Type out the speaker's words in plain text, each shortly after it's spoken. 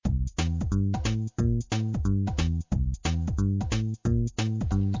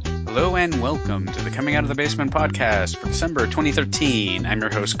Hello and welcome to the Coming Out of the Basement podcast for December 2013. I'm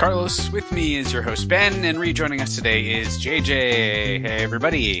your host, Carlos. With me is your host, Ben, and rejoining us today is JJ. Hey,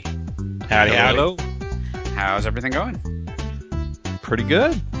 everybody. Howdy, howdy. How's everything going? Pretty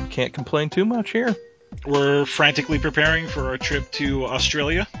good. Can't complain too much here. We're frantically preparing for our trip to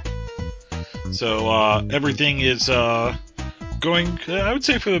Australia. So everything is going, I would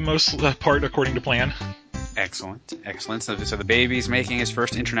say, for the most part, according to plan. Excellent. So the baby's making his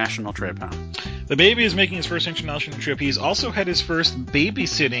first international trip, huh? The baby is making his first international trip. He's also had his first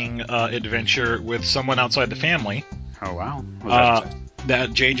babysitting adventure with someone outside the family. Oh, wow.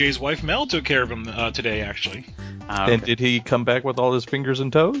 That JJ's wife Mel took care of him today, actually. Okay. And did he come back with all his fingers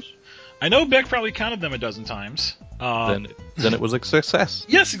and toes? I know Beck probably counted them a dozen times. Then it was a success.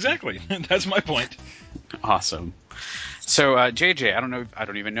 Yes, exactly. That's my point. Awesome. So, JJ, I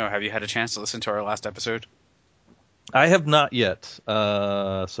don't even know. Have you had a chance to listen to our last episode? I have not yet,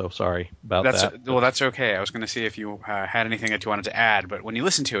 so sorry about that. Well, that's okay. I was going to see if you had anything that you wanted to add, but when you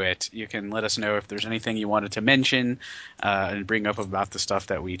listen to it, you can let us know if there's anything you wanted to mention and bring up about the stuff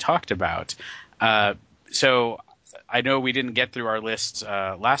that we talked about. So I know we didn't get through our list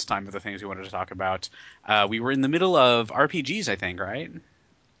last time of the things we wanted to talk about. We were in the middle of RPGs, I think, right?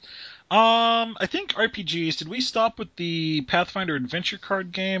 I think RPGs. Did we stop with the Pathfinder adventure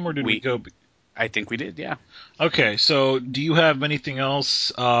card game, or did we go... I think we did, yeah. Okay, so do you have anything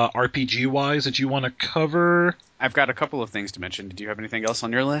else RPG-wise that you want to cover? I've got a couple of things to mention. Did you have anything else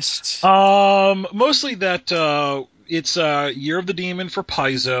on your list? Mostly that it's Year of the Demon for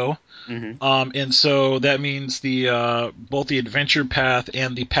Paizo. Mm-hmm. And so that means the both the Adventure Path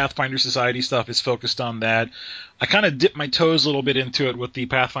and the Pathfinder Society stuff is focused on that. I kind of dipped my toes a little bit into it with the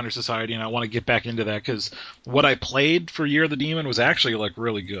Pathfinder Society, and I want to get back into that because what I played for Year of the Demon was actually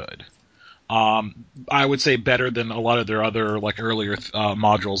really good. I would say better than a lot of their other earlier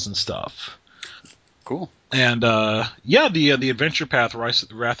modules and stuff. Cool. And the Adventure Path,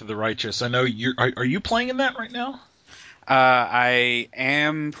 Wrath of the Righteous. I know are you playing in that right now? I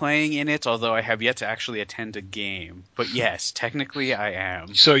am playing in it, although I have yet to actually attend a game. But yes, technically I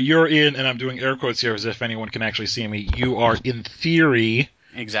am. So you're in, and I'm doing air quotes here as if anyone can actually see me. You are, in theory,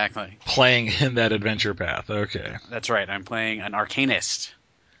 exactly playing in that Adventure Path. Okay. That's right. I'm playing an Arcanist.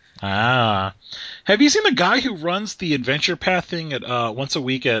 Ah. Have you seen the guy who runs the Adventure Path thing at once a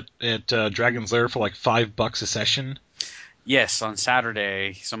week at Dragon's Lair for $5 a session? Yes, on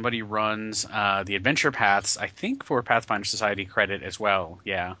Saturday, somebody runs the Adventure Paths, I think for Pathfinder Society credit as well,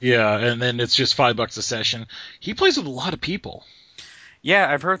 yeah. Yeah, and then it's just $5 a session. He plays with a lot of people. Yeah,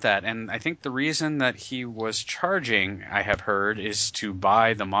 I've heard that, and I think the reason that he was charging, I have heard, is to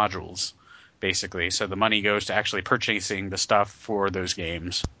buy the modules, basically. So the money goes to actually purchasing the stuff for those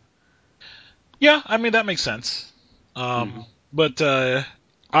games. Yeah, I mean, that makes sense. But I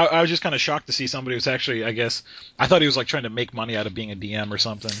was just kind of shocked to see somebody who's actually, I guess, I thought he was trying to make money out of being a DM or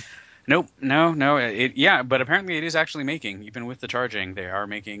something. Nope, no. But apparently it is actually making, even with the charging, they are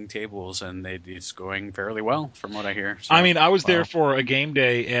making tables, and it's going fairly well from what I hear. So, I mean, I was there for a game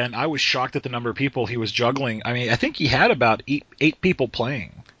day, and I was shocked at the number of people he was juggling. I mean, I think he had about eight people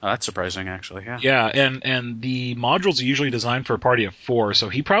playing. Oh, that's surprising, actually, yeah. Yeah, and the modules are usually designed for a party of 4, so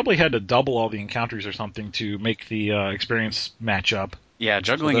he probably had to double all the encounters or something to make the experience match up. Yeah,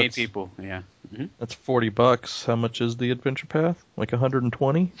 juggling 8 people, yeah. Mm-hmm. That's $40. How much is the Adventure Path?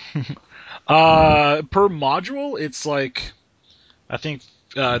 120? Per module, it's I think,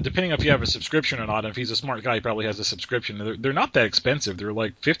 depending if you have a subscription or not, if he's a smart guy, he probably has a subscription. They're not that expensive. They're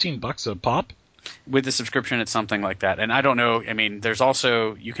 $15 a pop. With the subscription, it's something like that. And I don't know, I mean, there's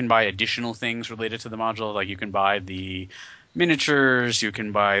also, you can buy additional things related to the module. You can buy the miniatures, you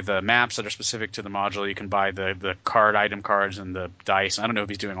can buy the maps that are specific to the module, you can buy the item cards and the dice. I don't know if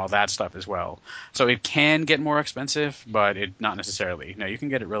he's doing all that stuff as well. So it can get more expensive, but not necessarily. No, you can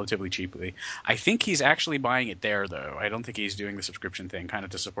get it relatively cheaply. I think he's actually buying it there, though. I don't think he's doing the subscription thing kind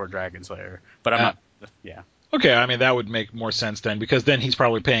of to support Dragon's Lair. But I'm not, yeah. Okay, I mean, that would make more sense then, because then he's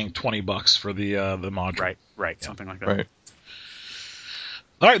probably paying $20 for the module. Right, yeah. Something like that. Right.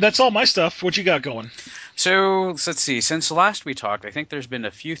 All right, that's all my stuff. What you got going? So, let's see. Since last we talked, I think there's been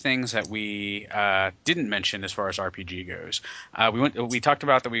a few things that we didn't mention as far as RPG goes. We talked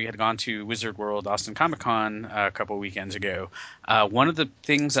about that we had gone to Wizard World Austin Comic Con a couple weekends ago. One of the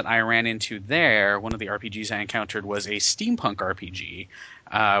things that I ran into there, one of the RPGs I encountered was a steampunk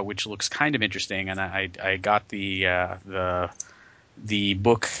RPG, which looks kind of interesting, and I got the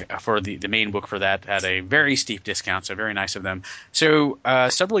book for the main book for that at a very steep discount, so very nice of them. So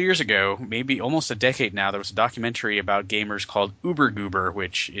several years ago, maybe almost a decade now, there was a documentary about gamers called Uber Goober,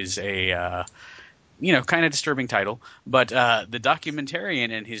 which is kind of disturbing title. But the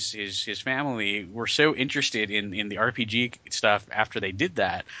documentarian and his family were so interested in the RPG stuff after they did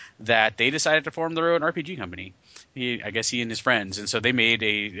that they decided to form their own RPG company. I guess he and his friends, and so they made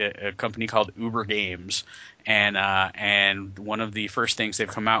a company called Uber Games. And one of the first things they've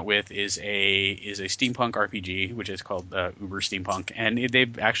come out with is a steampunk RPG, which is called Uber Steampunk, and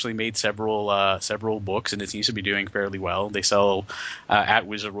they've actually made several books, and it seems to be doing fairly well. They sell at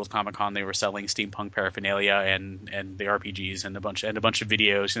Wizard World Comic Con. They were selling steampunk paraphernalia and the RPGs and a bunch of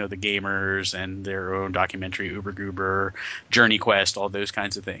videos. The gamers and their own documentary, Uber Goober, Journey Quest, all those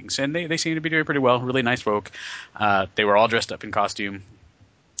kinds of things, and they seem to be doing pretty well. Really nice folk. They were all dressed up in costume.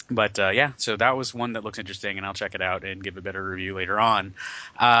 But so that was one that looks interesting, and I'll check it out and give a better review later on.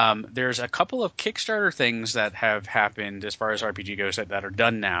 There's a couple of Kickstarter things that have happened as far as RPG goes that are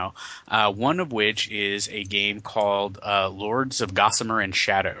done now. One of which is a game called Lords of Gossamer and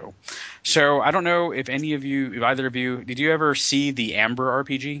Shadow. So I don't know if either of you, did you ever see the Amber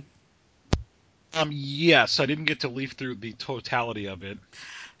RPG? Yes, I didn't get to leaf through the totality of it.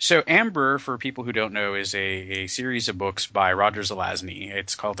 So Amber, for people who don't know, is a series of books by Roger Zelazny.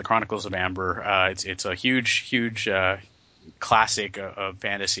 It's called The Chronicles of Amber. It's a huge classic of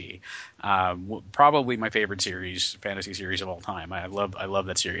fantasy. Probably my favorite fantasy series of all time. I love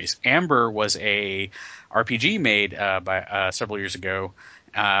that series. Amber was a RPG made by several years ago,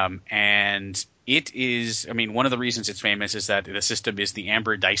 and it is, one of the reasons it's famous is that the system is the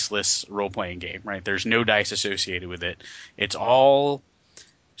Amber diceless role-playing game, right? There's no dice associated with it. It's all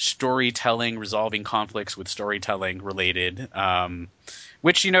storytelling, resolving conflicts with storytelling related,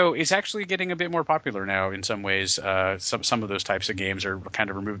 which is actually getting a bit more popular now in some ways. Some of those types of games are kind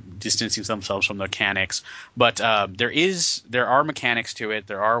of distancing themselves from the mechanics, but there are mechanics to it.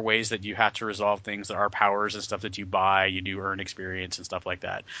 There are ways that you have to resolve things. There are powers and stuff that you buy. You do earn experience and stuff like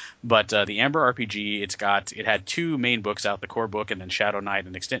that. But the Amber RPG, it had two main books out: the core book and then Shadow Knight,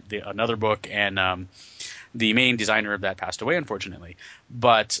 another book, and the main designer of that passed away, unfortunately.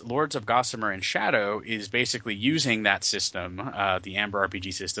 But Lords of Gossamer and Shadow is basically using that system, the Amber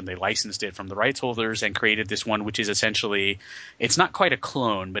RPG system. They licensed it from the rights holders and created this one, which is essentially, it's not quite a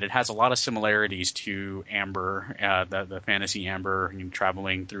clone, but it has a lot of similarities to Amber, the fantasy Amber,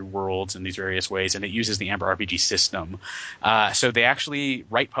 traveling through worlds in these various ways, and it uses the Amber RPG system. So they actually,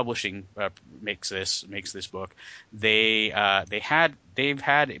 Wright Publishing makes this book. They've had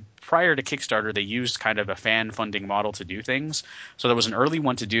prior to Kickstarter, they used kind of a fan funding model to do things. So there was an early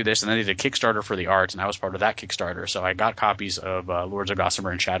one to do this, and then they did a Kickstarter for the art, and I was part of that Kickstarter. So I got copies of Lords of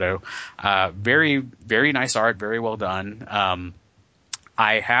Gossamer and Shadow. Very, very nice art, very well done.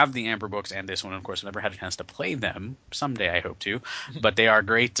 I have the Amber books and this one, of course. I've never had a chance to play them. Someday I hope to. But they are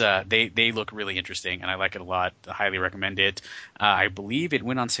great. They look really interesting, and I like it a lot. I highly recommend it. I believe it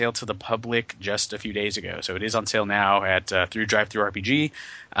went on sale to the public just a few days ago. So it is on sale now through DriveThruRPG.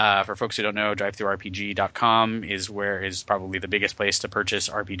 For folks who don't know, DriveThruRPG.com is probably the biggest place to purchase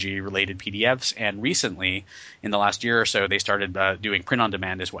RPG-related PDFs. And recently, in the last year or so, they started doing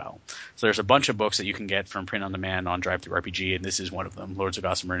print-on-demand as well. So there's a bunch of books that you can get from print-on-demand on DriveThruRPG, and this is one of them, Lords of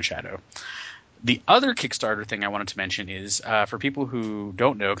Gossamer and Shadow. The other Kickstarter thing I wanted to mention is, for people who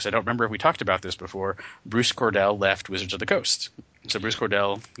don't know, because I don't remember if we talked about this before, Bruce Cordell left Wizards of the Coast. So Bruce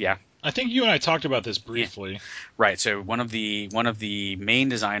Cordell, yeah. I think you and I talked about this briefly. Yeah. Right. So one of the main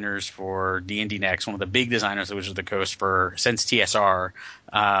designers for D&D Next, one of the big designers of Wizards of the Coast since TSR,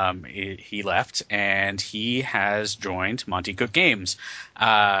 he left, and he has joined Monte Cook Games.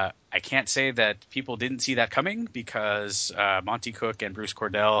 I can't say that people didn't see that coming, because Monte Cook and Bruce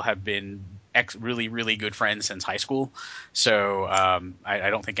Cordell have been really, really good friends since high school. So I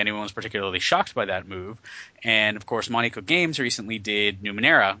don't think anyone was particularly shocked by that move. And, of course, Monte Cook Games recently did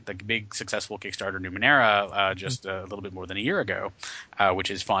Numenera, the big successful Kickstarter Numenera, just a little bit more than a year ago, which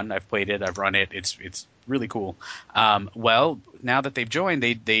is fun. I've played it. I've run it. It's really cool. Well, now that they've joined,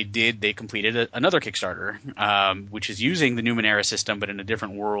 they completed another Kickstarter, which is using the Numenera system, but in a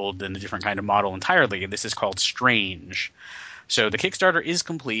different world and a different kind of model entirely. And this is called Strange. So the Kickstarter is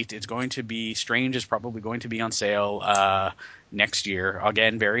complete. It's going to be Strange is probably going to be on sale next year.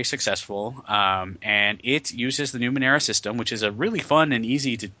 Again, very successful. And it uses the Numenera system, which is a really fun and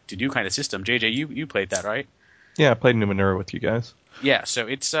easy to do kind of system. JJ, you played that, right? Yeah, I played Numenera with you guys. Yeah, so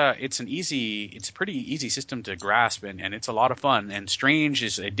it's a pretty easy system to grasp, and it's a lot of fun. And Strange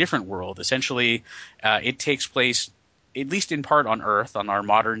is a different world. Essentially, it takes place, at least in part, on Earth, on our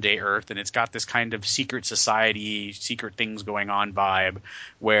modern day Earth, and it's got this kind of secret society, secret things going on vibe,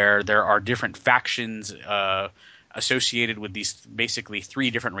 where there are different factions associated with these basically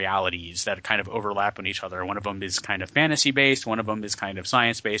 3 different realities that kind of overlap on each other. One of them is kind of fantasy based, one of them is kind of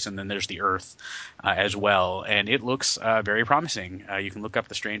science based, and then there's the Earth as well. And it looks very promising. You can look up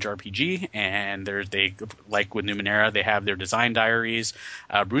The Strange RPG, and they like with Numenera, they have their design diaries.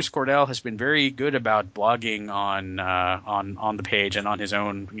 Bruce Cordell has been very good about blogging on the page and on his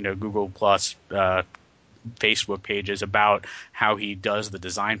own Google Plus Facebook pages about how he does the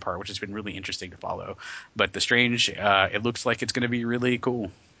design part, which has been really interesting to follow. But The Strange, it looks like it's going to be really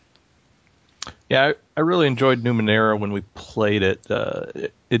cool. Yeah, I really enjoyed Numenera when we played it.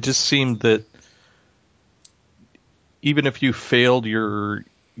 It just seemed that even if you failed your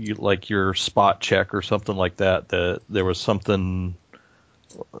spot check or something like that, there was something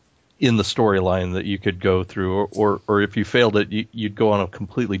in the storyline that you could go through, or if you failed it, you'd go on a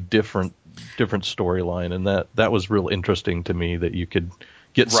completely different storyline, and that was real interesting to me, that you could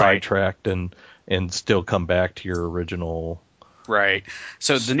get sidetracked and still come back to your original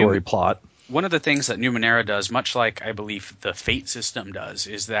so story plot. One of the things that Numenera does, much like I believe the Fate system does,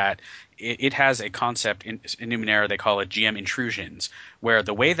 is that it has a concept in Numenera, they call it GM intrusions, where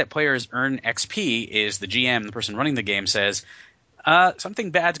the way that players earn XP is the GM, the person running the game, says,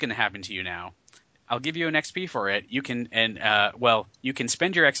 something bad's going to happen to you now. I'll give you an XP for it. You can you can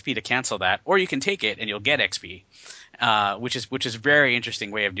spend your XP to cancel that, or you can take it and you'll get XP, which is a very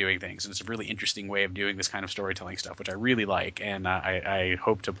interesting way of doing things, and it's a really interesting way of doing this kind of storytelling stuff, which I really like, and I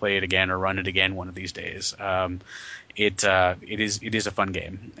hope to play it again or run it again one of these days. It is a fun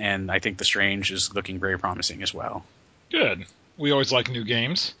game, and I think The Strange is looking very promising as well. Good. We always like new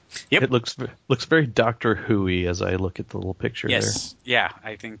games. Yep. It looks very Doctor Who-y as I look at the little picture there. Yeah,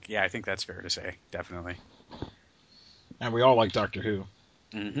 I think that's fair to say, definitely. And we all like Doctor Who.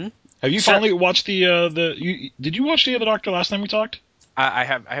 Mm-hmm. Have you finally watched did you watch the other Doctor last time we talked? I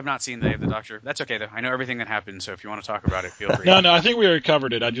have not seen the Doctor. That's okay though. I know everything that happened, so if you want to talk about it, feel free. No, I think we already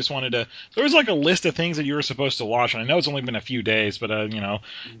covered it. I just wanted to. There was like a list of things that you were supposed to watch, and I know it's only been a few days, but you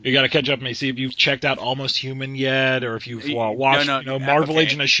got to catch up and see if you've checked out Almost Human yet, or if you've watched Marvel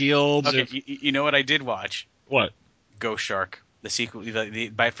Agent of Shield. Okay, you know what I did watch? What? Ghost Shark. The sequel,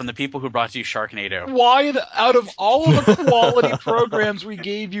 from the people who brought you Sharknado. Why, out of all of the quality programs we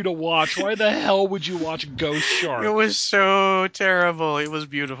gave you to watch, why the hell would you watch Ghost Shark? It was so terrible. It was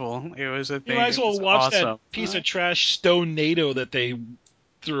beautiful. It was a thing. You might as well watch awesome. That piece of trash Stonado that they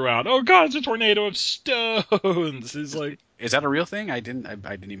threw out. Oh God, it's a tornado of stones. It's like, is that a real thing? I didn't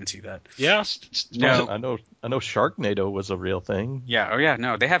even see that. Yes. No. I know Sharknado was a real thing. Yeah. Oh yeah.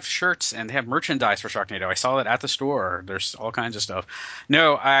 No, they have shirts and they have merchandise for Sharknado. I saw it at the store. There's all kinds of stuff.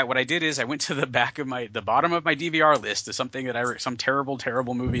 No, what I did is I went to the bottom of my DVR list to something that some terrible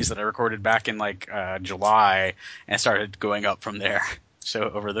movies that I recorded back in July, and started going up from there. So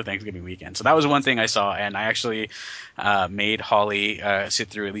over the Thanksgiving weekend. So that was one thing I saw, and I actually made Holly sit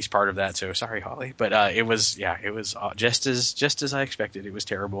through at least part of that. So sorry, Holly, but it was just as I expected. It was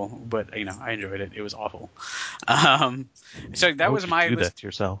terrible, but I enjoyed it. It was awful. So that was my do list. That to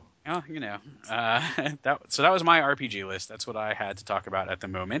yourself. Oh, so that was my RPG list. That's what I had to talk about at the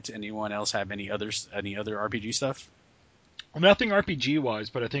moment. Anyone else have any other RPG stuff? Nothing RPG-wise,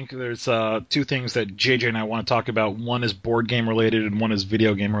 but I think there's 2 things that JJ and I want to talk about. One is board game related, and one is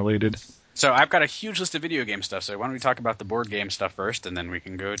video game related. So I've got a huge list of video game stuff, so why don't we talk about the board game stuff first, and then we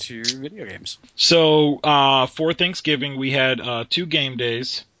can go to video games. So for Thanksgiving, we had 2 game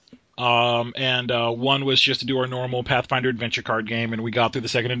days, and one was just to do our normal Pathfinder adventure card game, and we got through the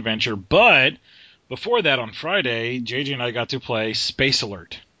second adventure. But before that, on Friday, JJ and I got to play Space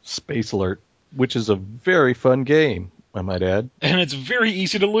Alert. Space Alert, which is a very fun game, I might add. And it's very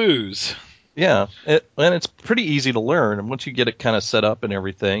easy to lose. Yeah, and it's pretty easy to learn. And once you get it kind of set up and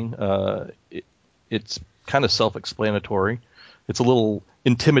everything, it's kind of self-explanatory. It's a little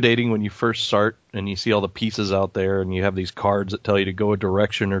intimidating when you first start and you see all the pieces out there and you have these cards that tell you to go a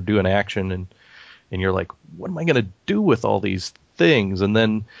direction or do an action, and you're like, what am I going to do with all these things? And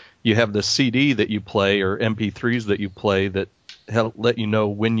then you have the CD that you play or MP3s that you play that let you know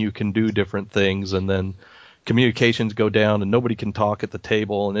when you can do different things, and then communications go down and nobody can talk at the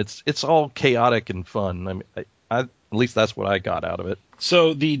table, and it's all chaotic and fun. I mean, at least that's what I got out of it.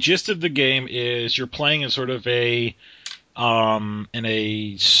 So the gist of the game is you're playing in sort of in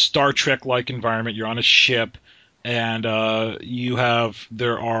a Star Trek-like environment. You're on a ship, and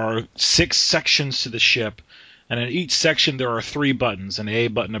there are 6 sections to the ship, and in each section there are 3 buttons: an A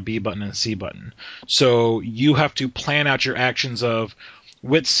button, a B button, and a C button. So you have to plan out your actions of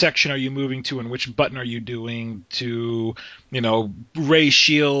which section are you moving to and which button are you doing to, raise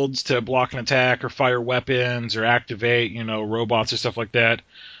shields to block an attack or fire weapons or activate, robots or stuff like that.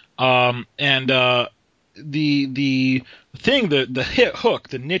 And the thing, the hit hook,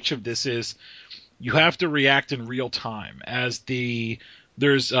 the niche of this is you have to react in real time as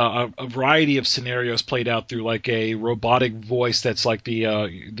there's a variety of scenarios played out through like a robotic voice that's like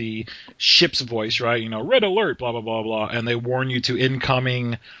the ship's voice, right? Red alert, blah blah blah blah, and they warn you to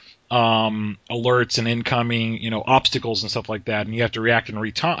incoming alerts and incoming obstacles and stuff like that, and you have to react in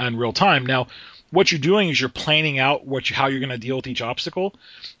real time. Now, what you're doing is you're planning out how you're going to deal with each obstacle,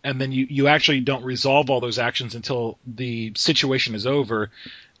 and then you actually don't resolve all those actions until the situation is over.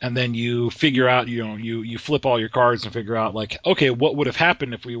 And then you figure out, you flip all your cards and figure out, like, okay, what would have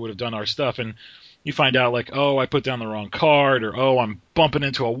happened if we would have done our stuff? And you find out, like, oh, I put down the wrong card, or oh, I'm bumping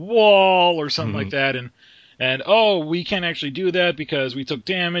into a wall, or something like that. And oh, we can't actually do that because we took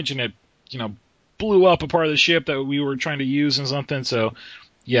damage and it, blew up a part of the ship that we were trying to use and something. So,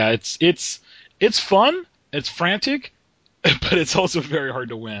 yeah, it's fun, it's frantic, but it's also very hard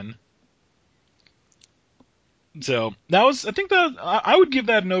to win. So I think that I would give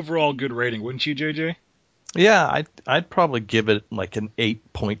that an overall good rating, wouldn't you, JJ? Yeah, I'd probably give it like an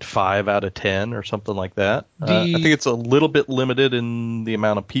 8.5 out of 10 or something like that. I think it's a little bit limited in the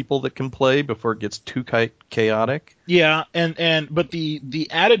amount of people that can play before it gets too chaotic. Yeah, but the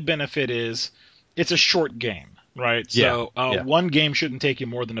added benefit is it's a short game, right? So one game shouldn't take you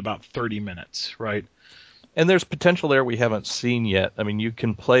more than about 30 minutes, right? And there's potential there we haven't seen yet. I mean, you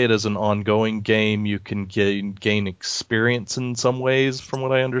can play it as an ongoing game. You can gain experience in some ways, from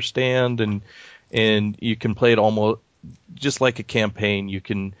what I understand, and you can play it almost just like a campaign. You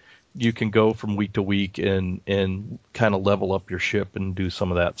can go from week to week and kind of level up your ship and do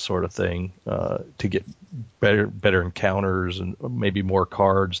some of that sort of thing to get better encounters and maybe more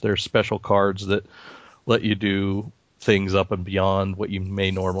cards. There's special cards that let you do things up and beyond what you may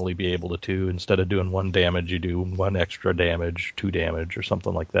normally be able to do. Instead of doing 1 damage, you do 1 extra damage, 2 damage, or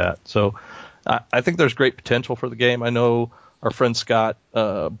something like that. So I think there's great potential for the game. I know our friend Scott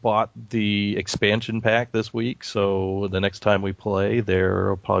bought the expansion pack this week, so the next time we play, there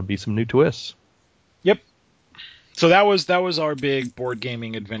will probably be some new twists. Yep. So that was our big board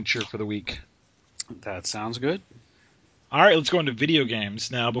gaming adventure for the week. That sounds good. All right, let's go into video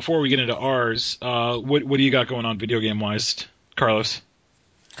games. Now, before we get into ours, what do you got going on video game-wise, Carlos?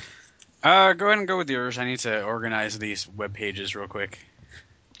 Go ahead and go with yours. I need to organize these web pages real quick.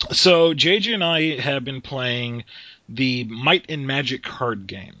 So, JJ and I have been playing the Might and Magic card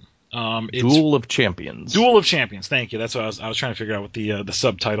game. Duel of Champions. Duel of Champions, thank you. That's what I was trying to figure out what the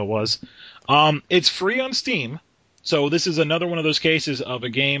subtitle was. It's free on Steam, so this is another one of those cases of a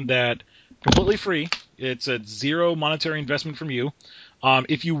game that completely free. It's a zero monetary investment from you.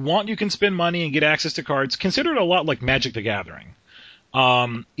 If you want, you can spend money and get access to cards. Consider it a lot like Magic the Gathering.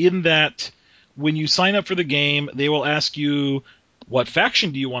 In that, when you sign up for the game, they will ask you, what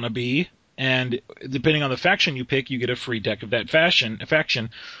faction do you want to be? And depending on the faction you pick, you get a free deck of that faction.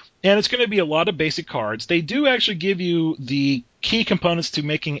 And it's going to be a lot of basic cards. They do actually give you the key components to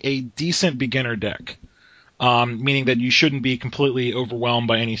making a decent beginner deck. Meaning that you shouldn't be completely overwhelmed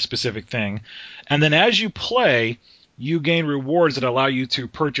by any specific thing. And then as you play, you gain rewards that allow you to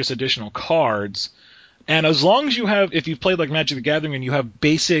purchase additional cards. And as long as if you've played like Magic the Gathering and you have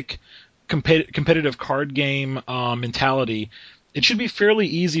basic competitive card game mentality, it should be fairly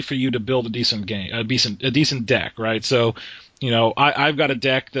easy for you to build a decent deck, right? So, I've got a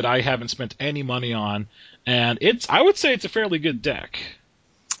deck that I haven't spent any money on, and I would say it's a fairly good deck.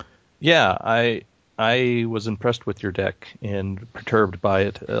 Yeah, I was impressed with your deck and perturbed by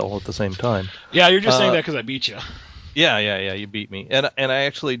it all at the same time. Yeah, you're just saying that because I beat you. Yeah, you beat me. And I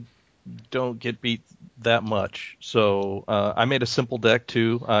actually don't get beat that much. So I made a simple deck,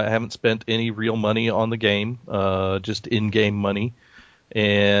 too. I haven't spent any real money on the game, just in-game money.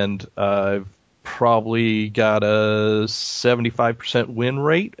 And I've probably got a 75% win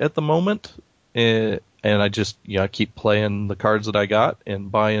rate at the moment. And I just I keep playing the cards that I got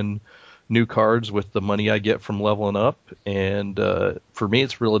and buying new cards with the money I get from leveling up, and for me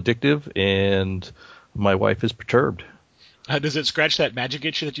it's real addictive, and my wife is perturbed. Does it scratch that magic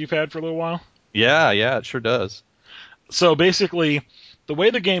itch that you've had for a little while? Yeah, it sure does. So basically, the way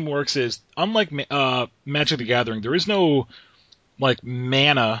the game works is, unlike Magic the Gathering, there is no like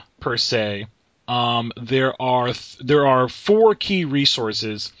mana per se. There are 4 key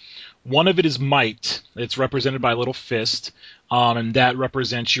resources. One of it is might. It's represented by a little fist. And that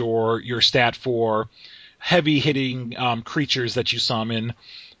represents your stat for heavy hitting creatures that you summon.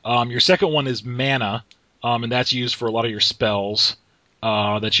 Your second one is mana, and that's used for a lot of your spells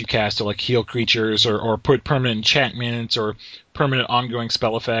that you cast to like heal creatures or put permanent enchantments or permanent ongoing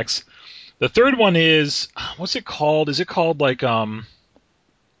spell effects. The third one is, what's it called? Is it called like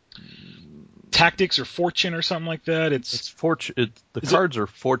Tactics or Fortune or something like that. It's fortune. The cards are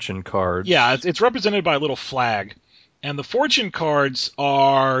fortune cards. Yeah, it's represented by a little flag, and the fortune cards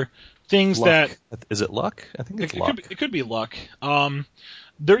are things luck. that Is it luck? I think it's luck. It could be luck.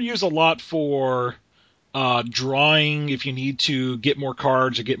 They're used a lot for drawing if you need to get more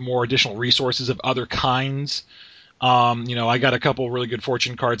cards or get more additional resources of other kinds. I got a couple really good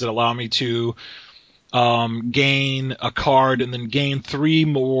fortune cards that allow me to gain a card and then gain 3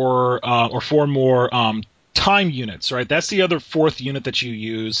 more or 4 more time units, right? That's the other 4th unit that you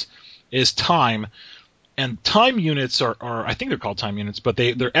use is time. And time units are I think they're called time units, but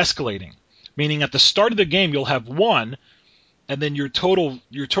they're escalating. Meaning at the start of the game you'll have 1, and then your total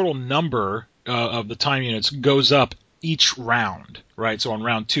number of the time units goes up each round, right? So on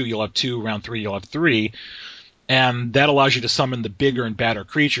round 2 you'll have 2, round 3 you'll have 3. And that allows you to summon the bigger and badder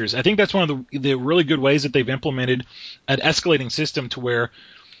creatures. I think that's one of the really good ways that they've implemented an escalating system to where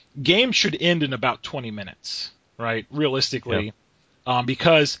games should end in about 20 minutes, right? Realistically. Yep.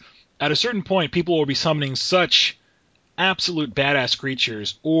 Because at a certain point, people will be summoning such absolute badass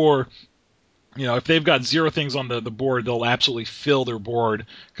creatures, or, if they've got 0 things on the board, they'll absolutely fill their board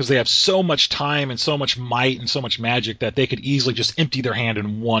because they have so much time and so much might and so much magic that they could easily just empty their hand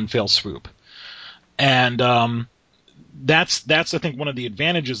in one fell swoop. And that's I think one of the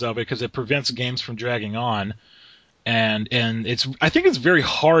advantages of it, because it prevents games from dragging on, and I think it's very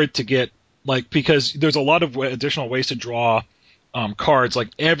hard to get, because there's a lot of additional ways to draw cards. Like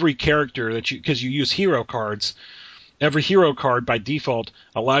every character because you use hero cards, every hero card by default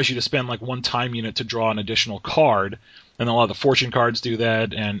allows you to spend 1 time unit to draw an additional card, and a lot of the fortune cards do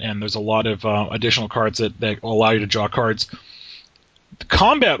that, and there's a lot of additional cards that allow you to draw cards.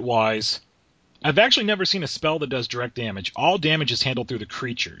 Combat wise, I've actually never seen a spell that does direct damage. All damage is handled through the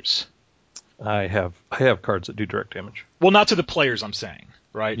creatures. I have cards that do direct damage. Well, not to the players, I'm saying,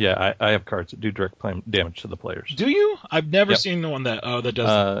 right? Yeah, I have cards that do direct damage to the players. Do you? I've never seen one that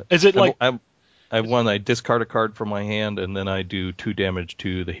does. Is it I have one. I discard a card from my hand, and then I do 2 damage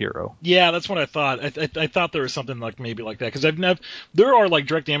to the hero. Yeah, that's what I thought. I thought there was something maybe like that, because there are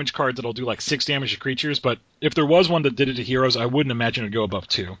direct damage cards that'll do 6 damage to creatures, but if there was one that did it to heroes, I wouldn't imagine it'd go above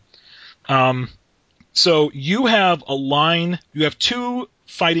 2. So you have a line. You have 2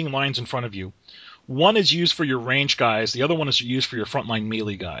 fighting lines in front of you. One is used for your range guys. The other one is used for your frontline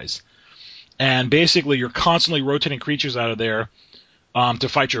melee guys. And basically, you're constantly rotating creatures out of there to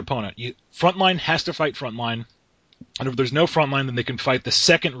fight your opponent. Frontline has to fight frontline, and if there's no frontline, then they can fight the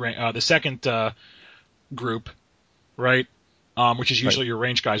second group, right? Which is usually your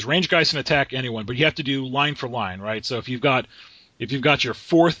range guys. Range guys can attack anyone, but you have to do line for line, right? So if you've got your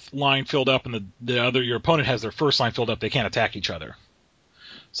 4th line filled up and your opponent has their 1st line filled up, they can't attack each other.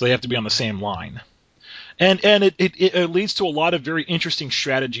 So they have to be on the same line. And it leads to a lot of very interesting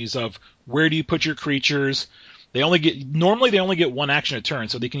strategies of where do you put your creatures. Normally they only get 1 action a turn,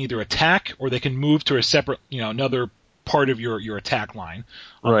 so they can either attack or they can move to a separate, another part of your attack line.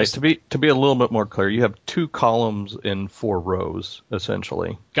 Right. To be a little bit more clear, you have 2 columns in 4 rows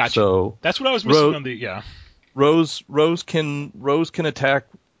essentially. Gotcha. So that's what I was missing on the Rows can attack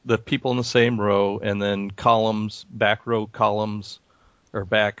the people in the same row, and then back columns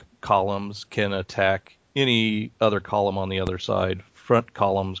can attack any other column on the other side. Front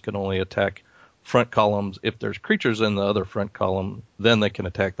columns can only attack front columns. If there's creatures in the other front column, then they can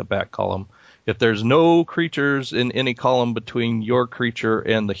attack the back column. If there's no creatures in any column between your creature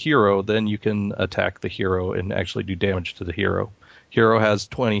and the hero, then you can attack the hero and actually do damage to the hero. Hero has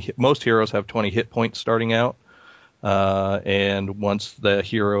 20. Most heroes have 20 hit points starting out, and once the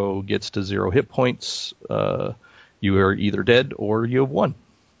hero gets to 0 hit points, you are either dead or you have won.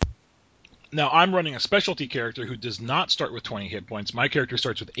 Now, I'm running a specialty character who does not start with 20 hit points. My character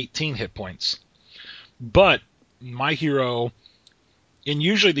starts with 18 hit points. But my hero, and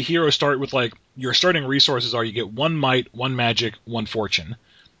usually the heroes start with your starting resources are you get 1 might, 1 magic, 1 fortune.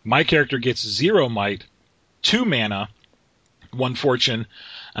 My character gets 0 might, 2 mana, 1 fortune,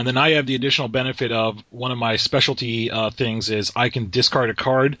 and then I have the additional benefit of one of my specialty things is I can discard a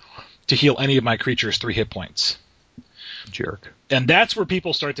card to heal any of my creatures 3 hit points. Jerk. And that's where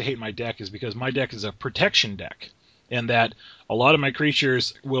people start to hate my deck, is because my deck is a protection deck, and that a lot of my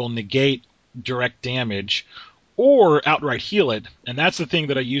creatures will negate direct damage or outright heal it, and that's the thing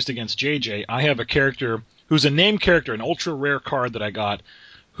that I used against JJ. I have a character who's a named character, an ultra rare card that I got,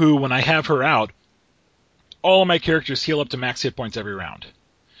 who, when I have her out, all of my characters heal up to max hit points every round.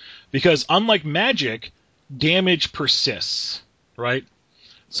 Because unlike Magic, damage persists, right?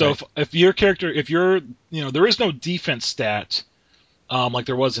 So right. if your character, there is no defense stat like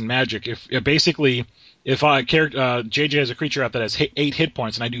there was in Magic. If JJ has a creature out that has 8 hit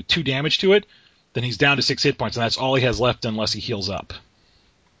points and I do 2 damage to it, then he's down to 6 hit points, and that's all he has left unless he heals up.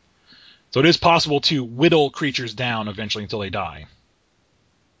 So it is possible to whittle creatures down eventually until they die.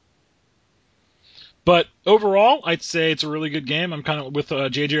 But overall, I'd say it's a really good game. I'm kind of with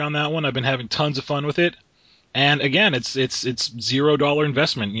JJ on that one. I've been having tons of fun with it. And again, it's $0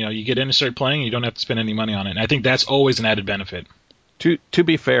 investment. You get in and start playing, and you don't have to spend any money on it. And I think that's always an added benefit. To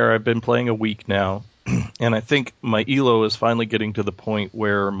be fair, I've been playing a week now, and I think my ELO is finally getting to the point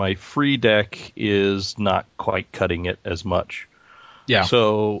where my free deck is not quite cutting it as much. Yeah.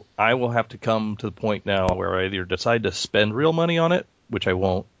 So I will have to come to the point now where I either decide to spend real money on it, which I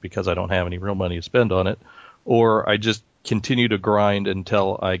won't because I don't have any real money to spend on it, or I just continue to grind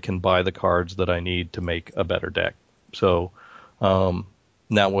until I can buy the cards that I need to make a better deck. So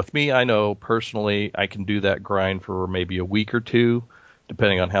now with me, I know personally I can do that grind for maybe a week or two,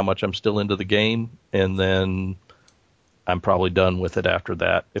 depending on how much I'm still into the game, and then I'm probably done with it after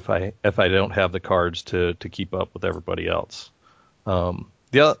that if I don't have the cards to keep up with everybody else.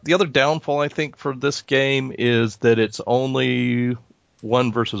 The other downfall I think for this game is that it's only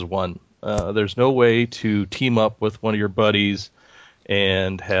 1 versus 1. There's no way to team up with one of your buddies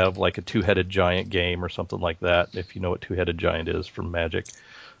and have like a two-headed giant game or something like that, if you know what two-headed giant is from Magic.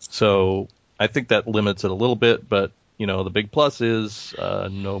 So I think that limits it a little bit, but the big plus is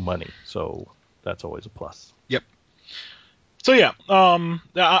no money, so that's always a plus. Yep. So yeah,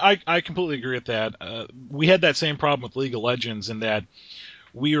 I completely agree with that. We had that same problem with League of Legends in that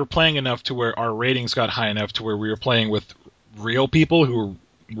we were playing enough to where our ratings got high enough to where we were playing with real people who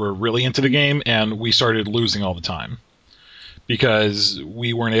were really into the game, and we started losing all the time because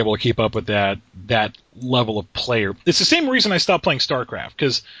we weren't able to keep up with that level of player. It's the same reason I stopped playing StarCraft,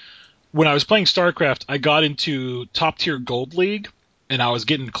 because when I was playing StarCraft, I got into top-tier Gold League, and I was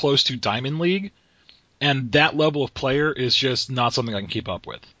getting close to Diamond League, and that level of player is just not something I can keep up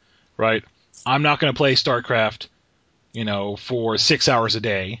with, right? I'm not going to play StarCraft, for 6 hours a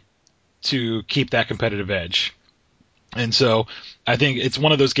day to keep that competitive edge. And so I think it's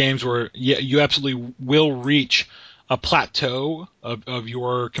one of those games where you absolutely will reach a plateau of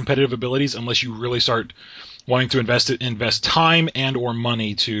your competitive abilities unless you really start wanting to invest time and or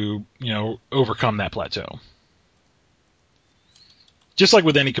money to overcome that plateau. Just like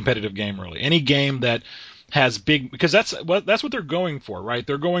with any competitive game, really, any game that has because that's what they're going for, right?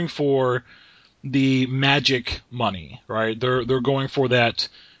 They're going for the Magic money, right? They're going for that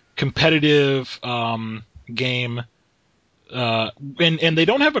competitive game. And they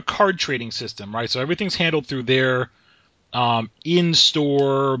don't have a card trading system, right? So everything's handled through their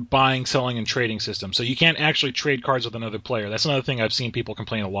in-store buying, selling, and trading system. So you can't actually trade cards with another player. That's another thing I've seen people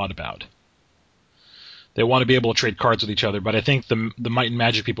complain a lot about. They want to be able to trade cards with each other, but I think the Might and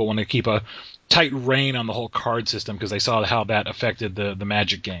Magic people want to keep a tight rein on the whole card system because they saw how that affected the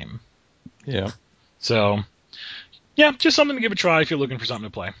Magic game. Yeah. So, yeah, just something to give a try if you're looking for something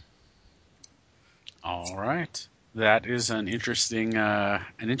to play. All right. That is an interesting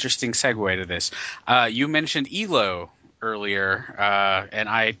segue to this. You mentioned ELO earlier,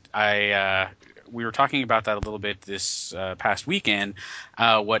 and we were talking about that a little bit this past weekend.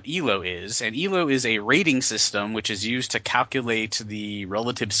 What ELO is, and ELO is a rating system which is used to calculate the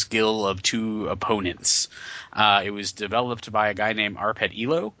relative skill of two opponents. It was developed by a guy named Arpet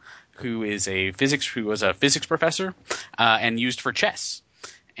Elo, who was a physics professor, and used for chess.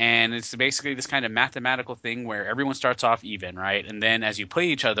 And it's basically this kind of mathematical thing where everyone starts off even, right? And then as you play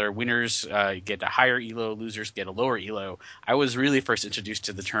each other, winners get a higher ELO, losers get a lower ELO. I was really first introduced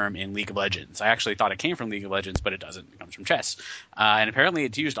to the term in League of Legends. I actually thought it came from League of Legends, but it doesn't. It comes from chess. And apparently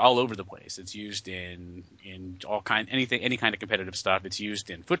it's used all over the place. It's used in any kind of competitive stuff. It's used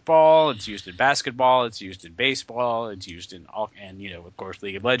in football. It's used in basketball. It's used in baseball. It's used in of course,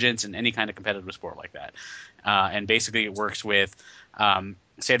 League of Legends and any kind of competitive sport like that. And basically it works with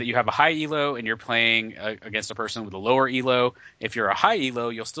say that you have a high ELO and you're playing against a person with a lower ELO. If you're a high ELO,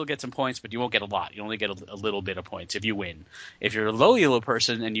 you'll still get some points, but you won't get a lot. You only get a little bit of points if you win. If you're a low ELO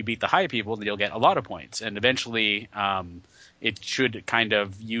person and you beat the high people, then you'll get a lot of points. And eventually, it should kind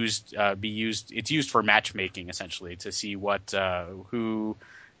of be used. It's used for matchmaking essentially to see what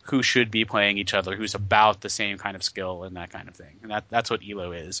who should be playing each other, who's about the same kind of skill and that kind of thing. And that's what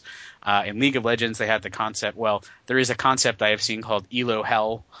ELO is. In League of Legends, they had the concept. Well, there is a concept I have seen called ELO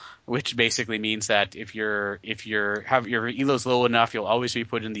Hell, which basically means that if your ELO's low enough, you'll always be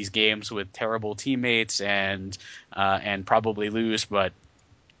put in these games with terrible teammates and probably lose. But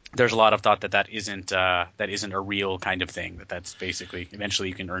there's a lot of thought that isn't a real kind of thing. That's basically eventually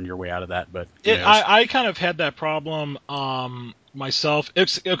you can earn your way out of that. But I kind of had that problem myself.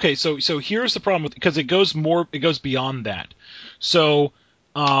 Okay, so here's the problem with, because it goes beyond that. So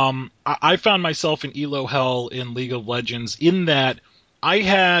I found myself in elo hell in League of Legends in that I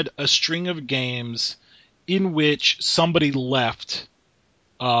had a string of games in which somebody left.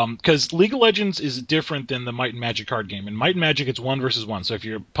 Because League of Legends is different than the Might and Magic card game. In Might and Magic, it's 1 versus 1. So if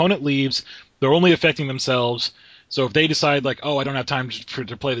your opponent leaves, they're only affecting themselves. So if they decide, like, oh, I don't have time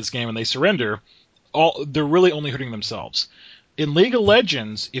to play this game, and they surrender, they're really only hurting themselves. In League of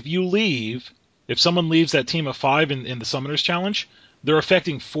Legends, if someone leaves that team of 5 in the Summoners Challenge, they're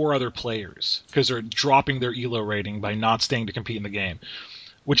affecting 4 other players because they're dropping their elo rating by not staying to compete in the game,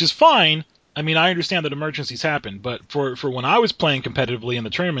 which is fine. I mean, I understand that emergencies happen, but for when I was playing competitively in the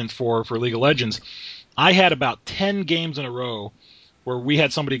tournament for League of Legends, I had about 10 games in a row where we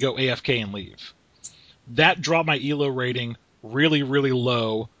had somebody go AFK and leave. That dropped my elo rating really, really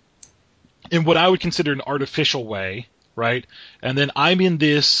low in what I would consider an artificial way, right? And then I'm in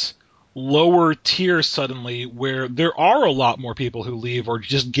this lower tier suddenly where there are a lot more people who leave or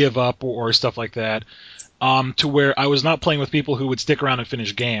just give up or stuff like that, to where I was not playing with people who would stick around and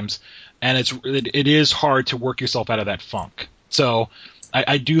finish games, and it is hard to work yourself out of that funk. So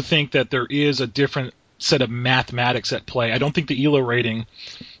I do think that there is a different set of mathematics at play. I don't think the elo rating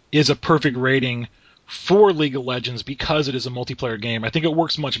is a perfect rating for League of Legends because it is a multiplayer game. I think it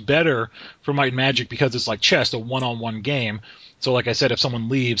works much better for Might and Magic because it's like chess, a one-on-one game. So like I said, if someone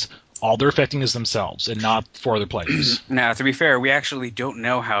leaves, all they're affecting is themselves and not 4 other players. Now, to be fair, we actually don't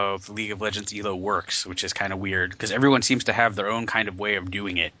know how the League of Legends elo works, which is kind of weird because everyone seems to have their own kind of way of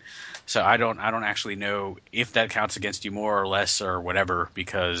doing it. So I don't actually know if that counts against you more or less or whatever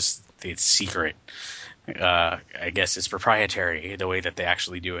because it's secret. I guess it's proprietary the way that they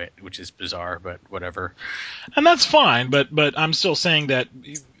actually do it, which is bizarre, but whatever. And that's fine, but I'm still saying that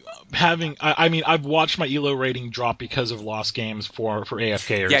I mean, I've watched my elo rating drop because of lost games for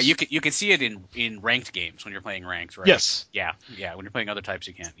AFKers. Yeah, you can see it in ranked games when you're playing ranked, right? Yes. Yeah. When you're playing other types,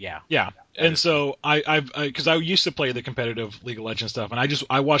 you can't. Yeah. Yeah. And so because I used to play the competitive League of Legends stuff, and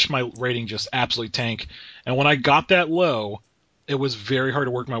I watched my rating just absolutely tank. And when I got that low, it was very hard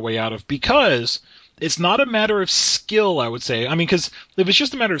to work my way out of because it's not a matter of skill, I would say. I mean, because if it's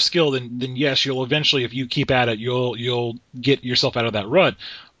just a matter of skill, then yes, you'll eventually, if you keep at it, you'll get yourself out of that rut.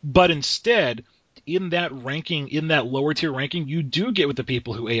 But instead, in that ranking, in that lower tier ranking, you do get with the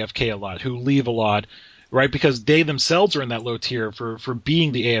people who AFK a lot, who leave a lot, right? Because they themselves are in that low tier for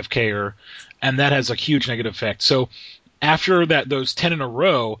being the AFKer, and that has a huge negative effect. So after those 10 in a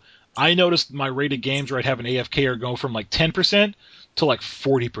row, I noticed my rated games where I'd have an AFKer go from like 10% to like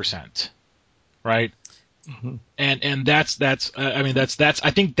 40%, right? Mm-hmm. And that's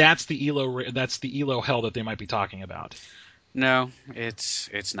I think that's the elo hell that they might be talking about. No,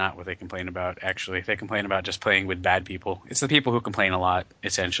 it's not what they complain about, actually. They complain about just playing with bad people. It's the people who complain a lot,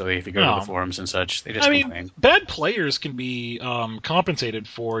 essentially, if you go to the forums and such. They just complain. Bad players can be compensated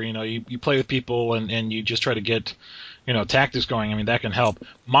for. You know, you play with people and you just try to get, tactics going. I mean, that can help.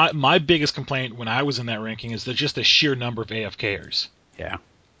 My biggest complaint when I was in that ranking is just the sheer number of AFKers. Yeah.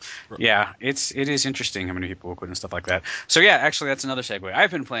 Yeah, it is interesting how many people will quit and stuff like that. So yeah, actually, that's another segue.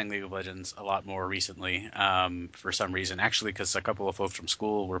 I've been playing League of Legends a lot more recently, for some reason. Actually, because a couple of folks from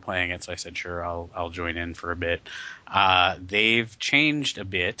school were playing it, so I said, sure, I'll join in for a bit. They've changed a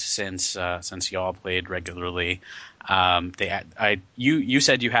bit since y'all played regularly. You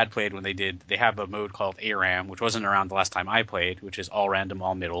said you had played when they did. They have a mode called ARAM, which wasn't around the last time I played, which is all random,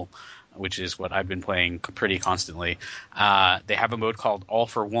 all middle, which is what I've been playing pretty constantly. They have a mode called All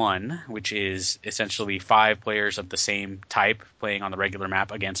for One, which is essentially 5 players of the same type playing on the regular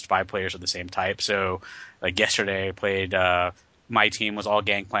map against 5 players of the same type. So, like yesterday, I played. My team was all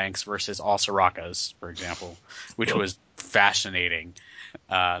Gangplanks versus all Sorakas, for example, which was fascinating.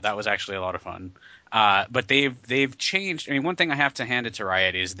 That was actually a lot of fun. But they've changed. I mean, one thing I have to hand it to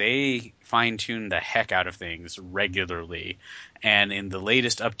Riot is they fine-tune the heck out of things regularly. And in the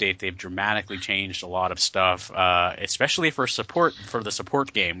latest update, they've dramatically changed a lot of stuff, especially for the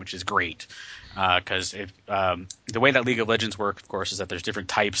support game, which is great. Because the way that League of Legends work, of course, is that there's different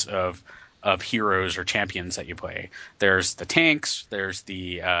types of heroes or champions that you play. There's the tanks. There's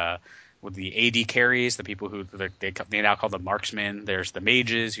the AD carries, the people who they now call them marksmen. There's the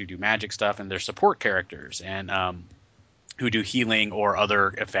mages who do magic stuff, and there's support characters and who do healing or other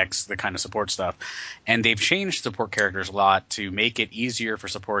effects, the kind of support stuff. And they've changed support characters a lot to make it easier for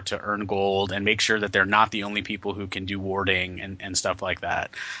support to earn gold and make sure that they're not the only people who can do warding and stuff like that,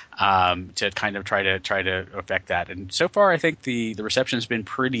 to kind of try to affect that. And so far, I think the reception has been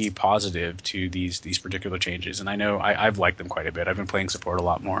pretty positive to these particular changes. And I know I've liked them quite a bit. I've been playing support a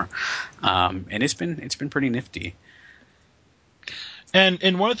lot more, and it's been pretty nifty.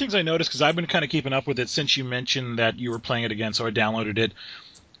 And one of the things I noticed, because I've been kind of keeping up with it since you mentioned that you were playing it again, so I downloaded it.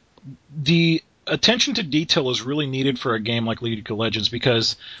 the attention to detail is really needed for a game like League of Legends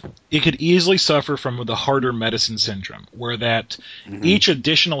because it could easily suffer from the harder medicine syndrome, where that each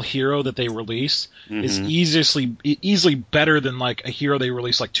additional hero that they release is easily better than like a hero they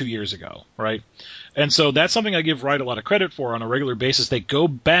released like 2 years ago, right? And so that's something I give Riot a lot of credit for on a regular basis. They go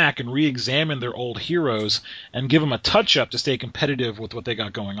back and re-examine their old heroes and give them a touch-up to stay competitive with what they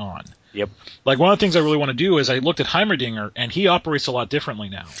got going on. Yep. Like, one of the things I really want to do is I looked at Heimerdinger, and he operates a lot differently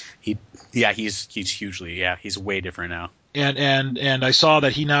now. He's way different now. And I saw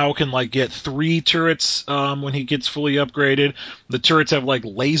that he now can like get 3 turrets when he gets fully upgraded. The turrets have like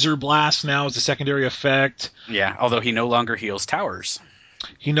laser blast now as a secondary effect. Yeah, although he no longer heals towers.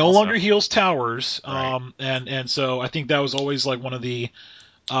 He no longer heals towers, Right. and so I think that was always like one of the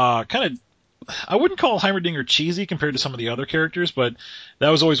kind of, I wouldn't call Heimerdinger cheesy compared to some of the other characters, but that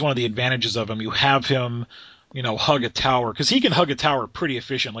was always one of the advantages of him. You have him, hug a tower, because he can hug a tower pretty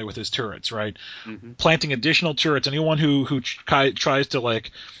efficiently with his turrets, right? Mm-hmm. Planting additional turrets. Anyone who tries to like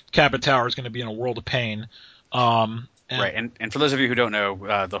cap a tower is going to be in a world of pain. Right, and for those of you who don't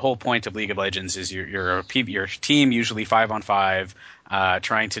know, the whole point of League of Legends is your team, usually 5-on-5,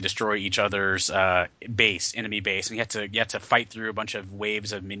 trying to destroy each other's enemy base, and you have to fight through a bunch of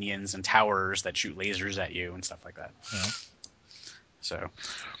waves of minions and towers that shoot lasers at you and stuff like that. Yeah. So,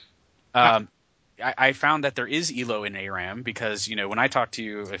 I found that there is ELO in ARAM because, when I talked to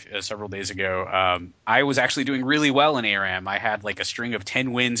you several days ago, I was actually doing really well in ARAM. I had like a string of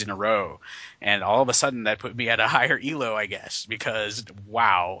 10 wins in a row, and all of a sudden that put me at a higher ELO, I guess, because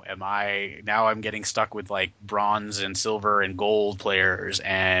wow, I'm getting stuck with like bronze and silver and gold players,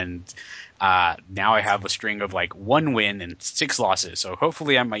 and now I have a string of like 1 win and 6 losses. So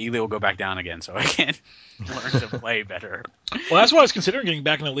hopefully my ELO will go back down again so I can learn to play better. Well, that's why I was considering getting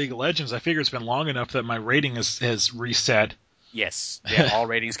back into League of Legends. I figure it's been long enough that my rating has reset. Yes, yeah, all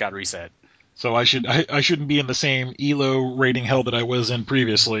ratings got reset. So I shouldn't be in the same ELO rating hell that I was in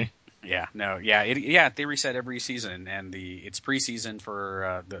previously. Yeah, no, they reset every season, and it's preseason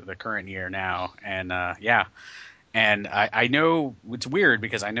for the current year now, and and I know it's weird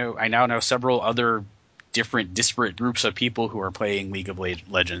because I now know several other different disparate groups of people who are playing League of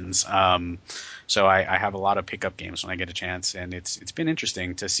Legends. So I have a lot of pickup games when I get a chance, and it's been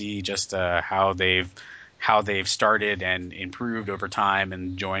interesting to see just how they've started and improved over time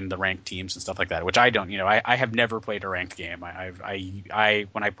and joined the ranked teams and stuff like that, which I don't. I have never played a ranked game.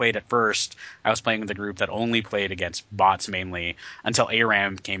 When I played at first, I was playing with a group that only played against bots mainly until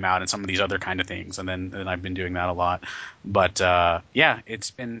ARAM came out and some of these other kind of things, and then I've been doing that a lot. But it's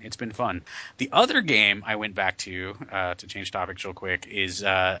been fun. The other game I went back to change topics real quick is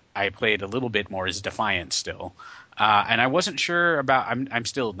I played a little bit more is Defiance still. And I wasn't sure about. I'm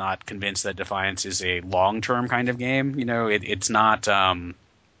still not convinced that Defiance is a long-term kind of game. It's not.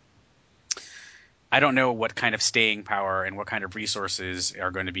 I don't know what kind of staying power and what kind of resources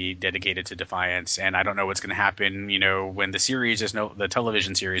are going to be dedicated to Defiance, and I don't know what's going to happen, when the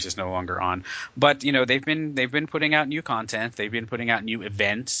television series is no longer on. But they've been putting out new content, they've been putting out new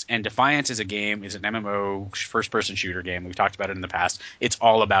events, and Defiance is an MMO first-person shooter game. We've talked about it in the past. It's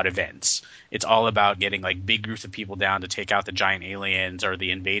all about events. It's all about getting like big groups of people down to take out the giant aliens or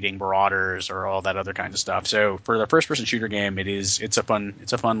the invading marauders or all that other kind of stuff. So for the first-person shooter game, it's a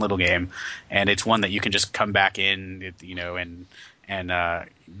fun little game, and it's one that you can just come back in,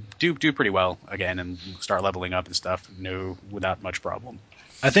 and do pretty well again and start leveling up and stuff, without much problem.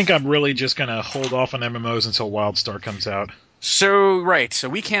 I think I'm really just gonna hold off on MMOs until WildStar comes out. So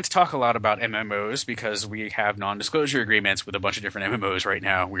we can't talk a lot about MMOs because we have non-disclosure agreements with a bunch of different MMOs right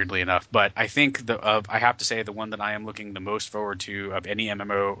now, weirdly enough. But I think I have to say the one that I am looking the most forward to of any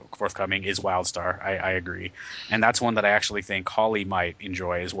MMO forthcoming is WildStar. I agree, and that's one that I actually think Holly might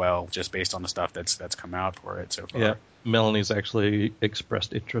enjoy as well, just based on the stuff that's come out for it so far. Yeah, Melanie's actually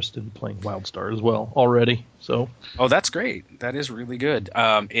expressed interest in playing WildStar as well already. So, that's great. That is really good.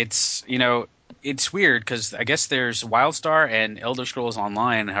 It's weird because I guess there's WildStar and Elder Scrolls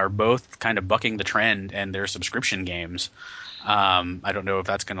Online are both kind of bucking the trend, and they're subscription games. I don't know if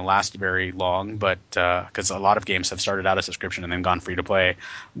that's going to last very long, but because a lot of games have started out as subscription and then gone free to play,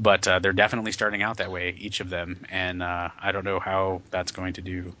 but they're definitely starting out that way, each of them, and I don't know how that's going to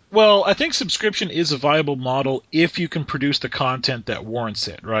do. Well, I think subscription is a viable model if you can produce the content that warrants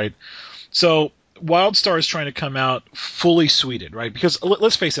it, right? So WildStar is trying to come out fully suited, right? Because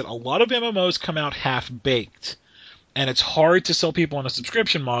let's face it, a lot of MMOs come out half-baked, and it's hard to sell people on a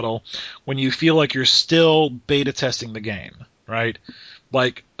subscription model when you feel like you're still beta testing the game, right?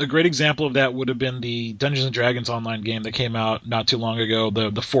 Like, a great example of that would have been the Dungeons & Dragons online game that came out not too long ago,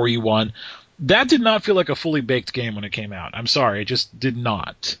 the 4U1. That did not feel like a fully baked game when it came out. I'm sorry, it just did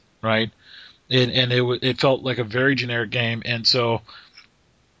not. right? It felt like a very generic game, and so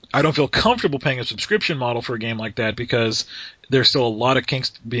I don't feel comfortable paying a subscription model for a game like that because there's still a lot of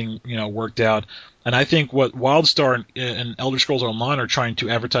kinks being worked out. And I think what WildStar and Elder Scrolls Online are trying to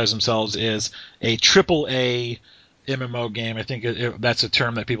advertise themselves is a AAA MMO game. I think that's a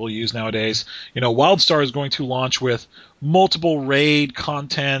term that people use nowadays. WildStar is going to launch with multiple raid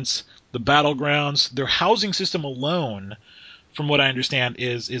contents, the battlegrounds, their housing system alone, from what I understand,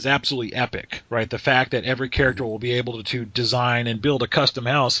 is absolutely epic, right? The fact that every character will be able to design and build a custom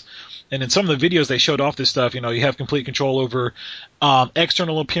house. And in some of the videos they showed off this stuff, you have complete control over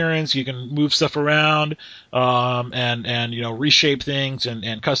external appearance. You can move stuff around and reshape things and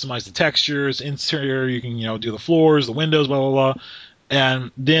customize the textures. Interior, you can do the floors, the windows, blah blah blah.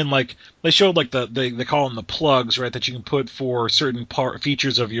 And then they showed they call them the plugs, right, that you can put for certain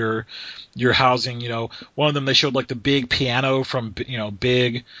features of your housing. One of them they showed the big piano from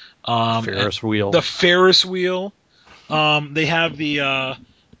Big, Ferris wheel. The Ferris wheel. They have the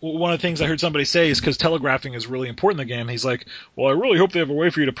one of the things I heard somebody say is because telegraphing is really important in the game. He's like, well, I really hope they have a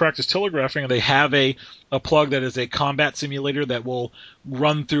way for you to practice telegraphing, and they have a plug that is a combat simulator that will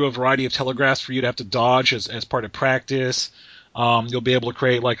run through a variety of telegraphs for you to have to dodge as part of practice. You'll be able to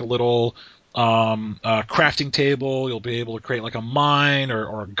create a little crafting table. You'll be able to create a mine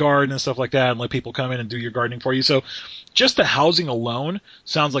or a garden and stuff like that and let people come in and do your gardening for you. So just the housing alone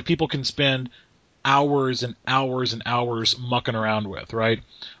sounds like people can spend hours and hours and hours mucking around with, right?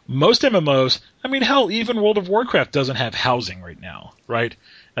 Most MMOs, hell, even World of Warcraft doesn't have housing right now, right?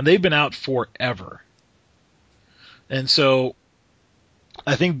 And they've been out forever. And so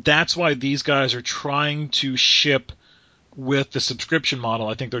I think that's why these guys are trying to ship with the subscription model.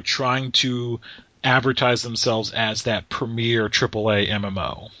 I think they're trying to advertise themselves as that premier AAA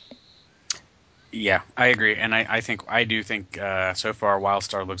MMO. Yeah, I agree, and I do think so far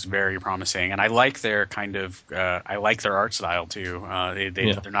WildStar looks very promising, and I like their I like their art style too.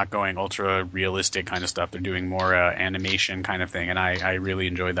 They're not going ultra realistic kind of stuff. They're doing more animation kind of thing, and I really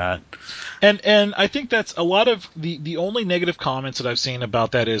enjoy that. And I think that's a lot of the only negative comments that I've seen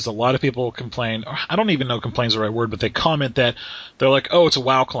about that is a lot of people complain. I don't even know complain's the right word, but they comment that they're like, oh, it's a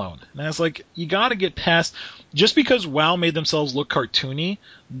WoW clone, and I was like, you got to get past. Just because WoW made themselves look cartoony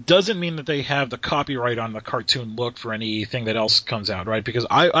doesn't mean that they have the copyright on the cartoon look for anything that else comes out, right? Because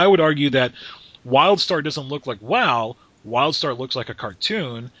I would argue that WildStar doesn't look like WoW. WildStar looks like a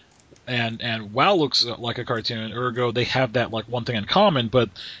cartoon, and WoW looks like a cartoon. Ergo, they have that one thing in common. But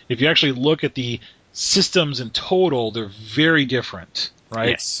if you actually look at the systems in total, they're very different, right?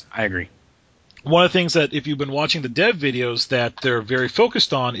 Yes, I agree. One of the things that if you've been watching the dev videos that they're very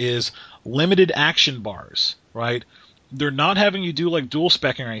focused on is limited action bars, right? They're not having you do dual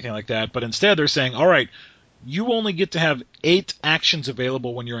specking or anything like that, but instead they're saying, all right, you only get to have 8 actions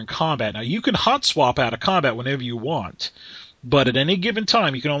available when you're in combat. Now, you can hot swap out of combat whenever you want, but at any given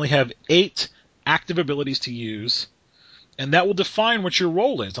time, you can only have 8 active abilities to use, and that will define what your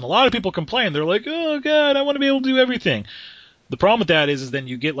role is. And a lot of people complain. They're like, oh, God, I want to be able to do everything. The problem with that is then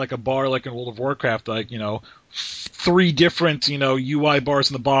you get a bar like in World of Warcraft, 3 different, UI bars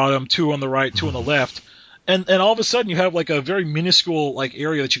on the bottom, 2 on the right, 2 on the left. And all of a sudden you have a very minuscule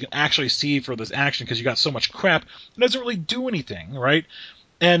area that you can actually see for this action because you got so much crap. It doesn't really do anything, right?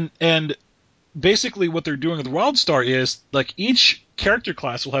 And basically what they're doing with WildStar is each character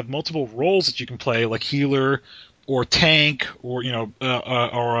class will have multiple roles that you can play, like healer or tank or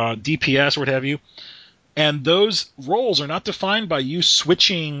DPS or what have you. And those roles are not defined by you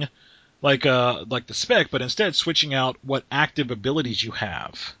switching like the spec, but instead switching out what active abilities you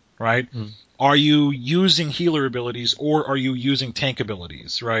have, right? Are you using healer abilities or are you using tank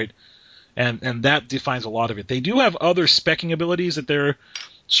abilities, right? And that defines a lot of it. They do have other specking abilities that they're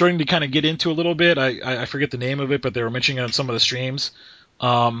starting to kind of get into a little bit. I forget the name of it, but they were mentioning it on some of the streams.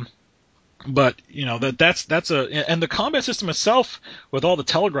 But that's and the combat system itself with all the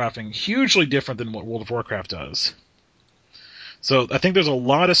telegraphing hugely different than what World of Warcraft does. So I think there's a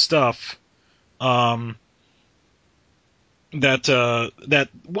lot of stuff that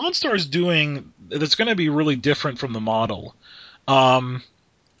WildStar is doing that's going to be really different from the model. Another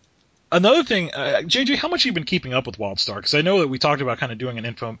thing, JJ, how much have you been keeping up with WildStar? Because I know that we talked about kind of doing an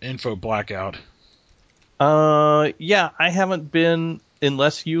info blackout. Yeah, I haven't been.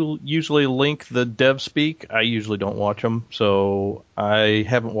 Unless you usually link the dev speak, I usually don't watch them, so I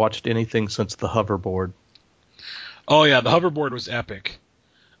haven't watched anything since the hoverboard. Oh yeah, the hoverboard was epic.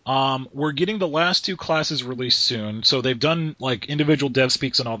 We're getting the last 2 classes released soon, so they've done individual dev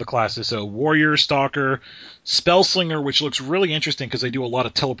speaks on all the classes. So Warrior, Stalker, Spellslinger, which looks really interesting because they do a lot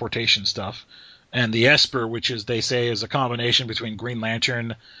of teleportation stuff, and the Esper, which they say is a combination between Green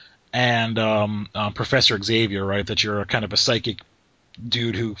Lantern and Professor Xavier, right? That you're kind of a psychic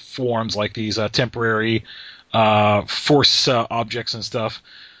dude who forms like these temporary force objects and stuff.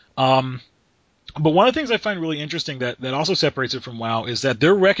 But one of the things I find really interesting that also separates it from WoW is that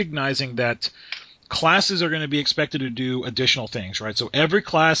they're recognizing that classes are going to be expected to do additional things, right? So every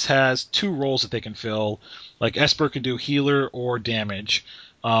class has 2 roles that they can fill. Like Esper can do healer or damage.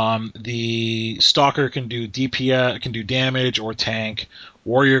 The Stalker can do DPS, can do damage or tank.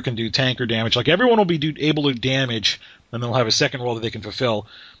 Warrior can do tank or damage. Like everyone will be able to do damage, and they'll have a second role that they can fulfill.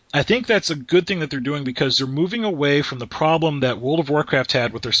 I think that's a good thing that they're doing because they're moving away from the problem that World of Warcraft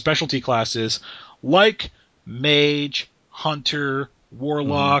had with their specialty classes like Mage, Hunter,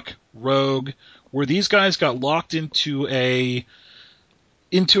 Warlock, Rogue, where these guys got locked into a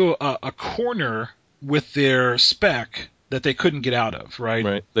corner with their spec that they couldn't get out of, right?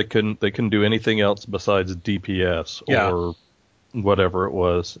 Right. They couldn't do anything else besides DPS or whatever it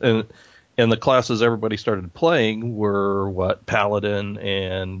was. And the classes everybody started playing were Paladin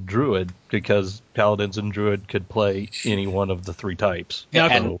and Druid, because Paladins and Druid could play any one of the 3 types. Yeah,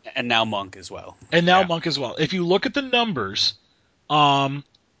 and now Monk as well. And now Monk as well. If you look at the numbers, all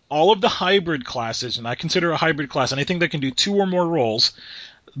of the hybrid classes, and I consider a hybrid class anything that can do 2 or more roles,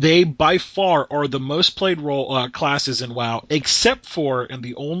 they by far are the most played classes in WoW, except for, and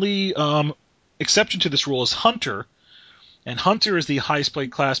the only exception to this rule is Hunter. And Hunter is the highest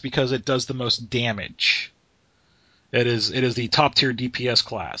played class because it does the most damage. It is the top tier DPS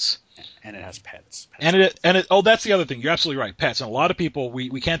class. And it has pets. Oh, that's the other thing. You're absolutely right. Pets. And a lot of people,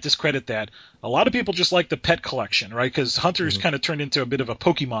 we can't discredit that. A lot of people just like the pet collection, right? Because Hunter's kind of turned into a bit of a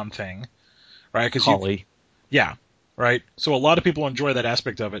Pokemon thing, right? Holly. Yeah, right? So a lot of people enjoy that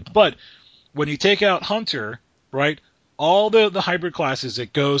aspect of it. But when you take out Hunter, right, all the hybrid classes,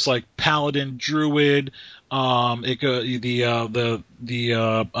 it goes like Paladin, Druid, it go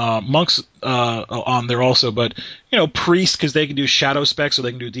the monks on there also, but priest, because they can do shadow spec, so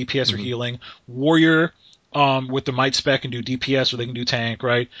they can do DPS or healing. Warrior with the might spec can do DPS or they can do tank,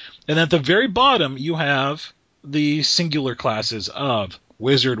 right? And at the very bottom you have the singular classes of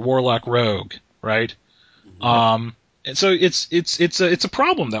wizard, warlock, rogue, right? And so it's a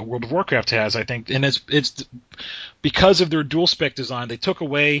problem that World of Warcraft has, I think, and it's because of their dual spec design. They took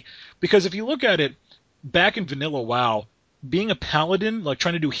away, because if you look at it back in vanilla WoW, being a paladin, like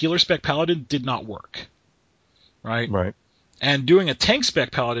trying to do healer spec paladin, did not work, right? Right. And doing a tank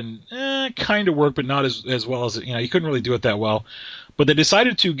spec paladin kind of worked, but not as well as you couldn't really do it that well. But they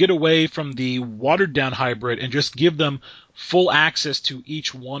decided to get away from the watered down hybrid and just give them full access to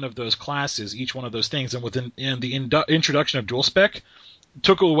each one of those classes, each one of those things. And within the introduction of dual spec,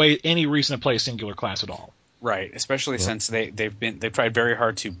 took away any reason to play a singular class at all. Right, especially since they've tried very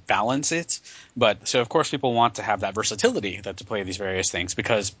hard to balance it, but so of course people want to have that versatility to play these various things,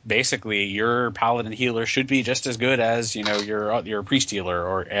 because basically your paladin healer should be just as good as your priest healer,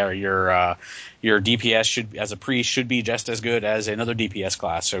 or your DPS as a priest should be just as good as another DPS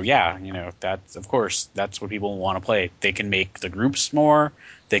class. So that's of course that's what people want to play. They can make the groups more,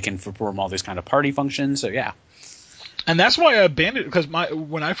 they can perform all these kind of party functions. So yeah. And that's why I abandoned it, because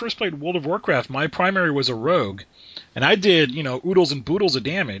when I first played World of Warcraft, my primary was a rogue, and I did oodles and boodles of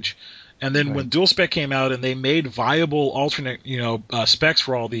damage. And then when dual spec came out and they made viable alternate specs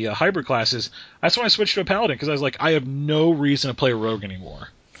for all the hybrid classes, that's when I switched to a paladin, because I was like, I have no reason to play a rogue anymore.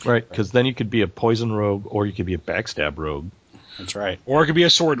 Right, because then you could be a poison rogue, or you could be a backstab rogue. That's right. Or it could be a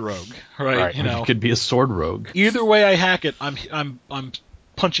sword rogue, right? You could be a sword rogue. Either way I hack it, I'm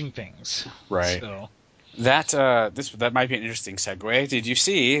punching things. Right. So. That might be an interesting segue. Did you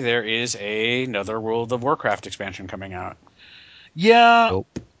see there is another World of Warcraft expansion coming out? Yeah,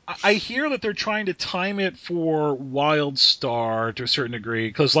 Nope. I hear that they're trying to time it for WildStar to a certain degree,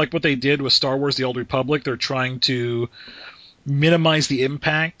 because like what they did with Star Wars: The Old Republic, they're trying to minimize the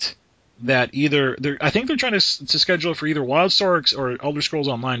impact that I think they're trying to schedule it for either WildStar or Elder Scrolls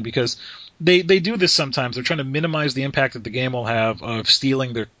Online, because they do this sometimes. They're trying to minimize the impact that the game will have of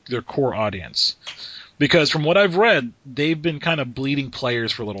stealing their core audience. Because from what I've read, they've been kind of bleeding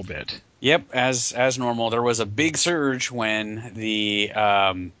players for a little bit. Yep, as normal. There was a big surge when the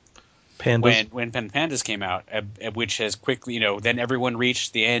Pandas. when Pandas came out, which has quickly, then everyone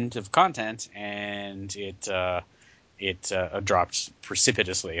reached the end of content, and it dropped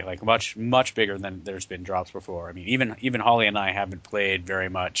precipitously, like much bigger than there's been drops before. I mean, even Holly and I haven't played very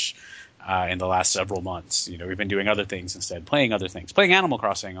much in the last several months. We've been doing other things instead, playing other things, playing Animal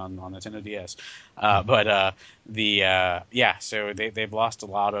Crossing on Nintendo DS. So they've lost a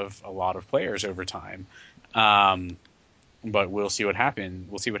lot of players over time. But we'll see what happens.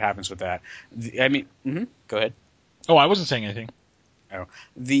 We'll see what happens with that. Go ahead. Oh, I wasn't saying anything.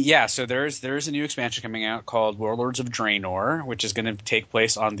 Oh, so there's a new expansion coming out called Warlords of Draenor, which is going to take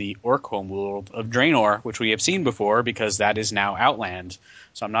place on the orc homeworld of Draenor, which we have seen before because that is now Outland.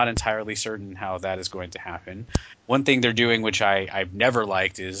 So I'm not entirely certain how that is going to happen. One thing they're doing, which I've never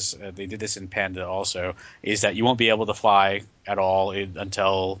liked, is they did this in Panda also, is that you won't be able to fly at all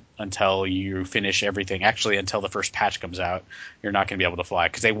until you finish everything. Actually, until the first patch comes out, you're not going to be able to fly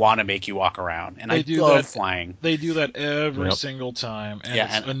because they want to make you walk around. And I love flying. They do that every single time, and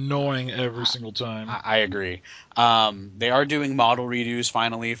it's annoying every single time. I agree. They are doing model redos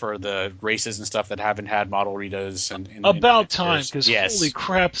finally for the races and stuff that haven't had model redos. About time, because holy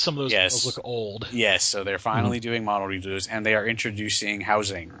crap, some of those models look old. Yes, so they're finally doing model redos, and they are introducing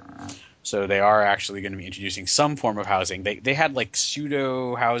housing. So they are actually going to be introducing some form of housing. They had like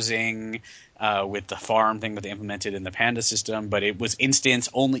pseudo housing with the farm thing that they implemented in the Panda system, but it was instance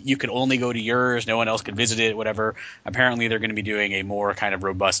only. You could only go to yours. No one else could visit it. Whatever. Apparently, they're going to be doing a more kind of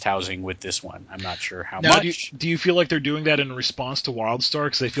robust housing with this one. I'm not sure how much. Do you feel like they're doing that in response to WildStar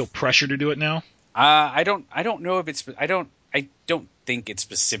because they feel pressure to do it now? I don't know if it's. I don't think it's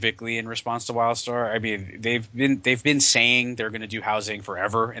specifically in response to WildStar. I mean, they've been saying they're going to do housing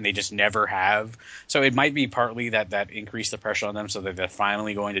forever, and they just never have. So it might be partly that increased the pressure on them, so that they're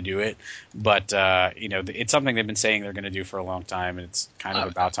finally going to do it. But it's something they've been saying they're going to do for a long time, and it's kind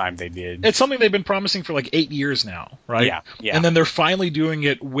of about time they did. It's something they've been promising for like 8 years now, right? Yeah. And then they're finally doing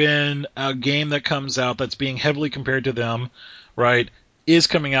it when a game that comes out that's being heavily compared to them, right, is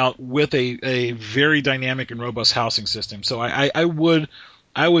coming out with a very dynamic and robust housing system. So I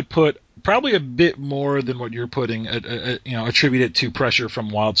would put probably a bit more than what you're putting, attribute it to pressure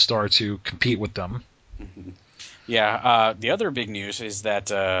from WildStar to compete with them. Mm-hmm. Yeah. The other big news is that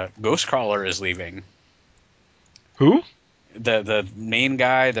Ghostcrawler is leaving. Who? The main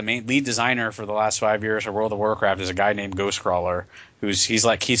guy, the main lead designer for the last 5 years of World of Warcraft is a guy named Ghostcrawler,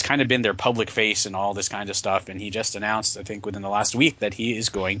 he's kind of been their public face and all this kind of stuff, and he just announced, I think within the last week, that he is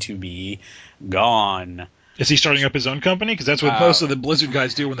going to be gone. Is he starting up his own company? Because that's what most of the Blizzard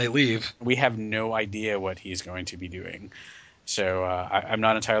guys do when they leave. We have no idea what he's going to be doing. So I'm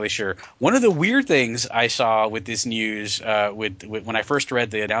not entirely sure. One of the weird things I saw with this news, with when I first read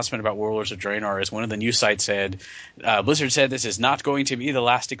the announcement about Warlords of Draenor, is one of the news sites said, Blizzard said this is not going to be the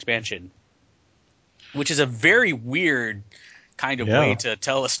last expansion, which is a very weird kind of way to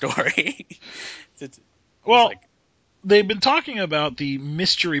tell a story. They've been talking about the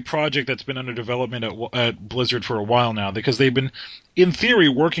mystery project that's been under development at Blizzard for a while now, because they've been, in theory,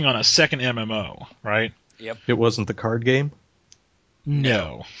 working on a second MMO, right? Yep. It wasn't the card game?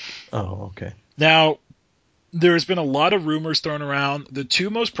 No. Oh, okay. Now, there's been a lot of rumors thrown around. The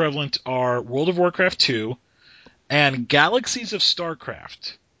two most prevalent are World of Warcraft 2 and Galaxies of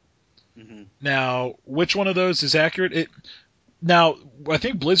StarCraft. Mm-hmm. Now, which one of those is accurate? Now, I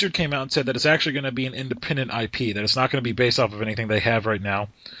think Blizzard came out and said that it's actually going to be an independent IP, that it's not going to be based off of anything they have right now.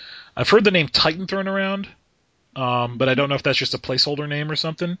 I've heard the name Titan thrown around, but I don't know if that's just a placeholder name or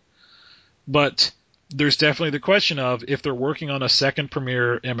something. But there's definitely the question of, if they're working on a second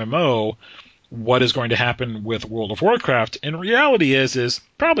premier MMO, what is going to happen with World of Warcraft? And reality is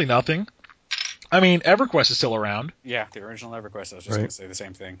probably nothing. I mean, EverQuest is still around. Yeah, the original EverQuest. I was just going to say the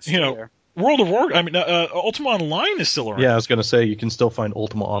same thing. World of Warcraft. I mean, Ultima Online is still around. Yeah, I was going to say you can still find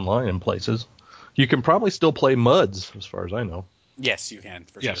Ultima Online in places. You can probably still play MUDs, as far as I know. Yes, you can.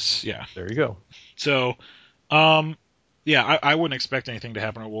 Yes, yeah. There you go. So, I wouldn't expect anything to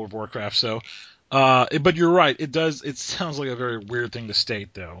happen with World of Warcraft. So, but you're right. It sounds like a very weird thing to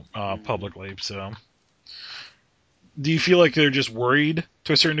state, though, publicly. So, do you feel like they're just worried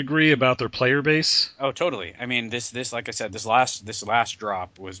to a certain degree about their player base? Oh, totally. I mean, this like I said, this last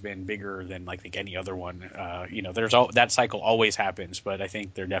drop was been bigger than I think any other one. That cycle always happens, but I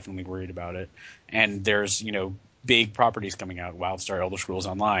think they're definitely worried about it. And there's big properties coming out, WildStar, Elder Scrolls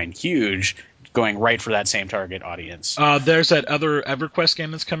Online, huge, going right for that same target audience. There's that other EverQuest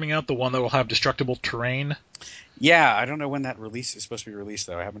game that's coming out, the one that will have destructible terrain. Yeah, I don't know when that release is supposed to be released,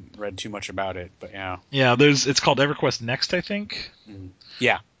 though. I haven't read too much about it, but yeah. Yeah, it's called EverQuest Next, I think.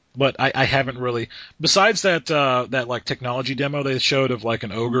 Yeah. But I haven't really. Besides that like technology demo they showed of like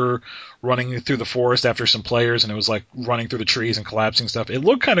an ogre running through the forest after some players, and it was like running through the trees and collapsing stuff. It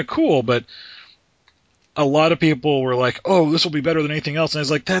looked kind of cool, but a lot of people were like, "Oh, this will be better than anything else," and I was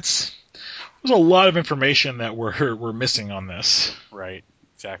like, there's a lot of information that we're missing on this. Right.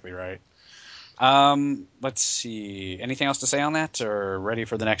 Exactly right. Let's see. Anything else to say on that, or ready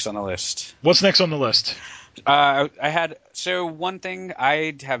for the next on the list? What's next on the list? One thing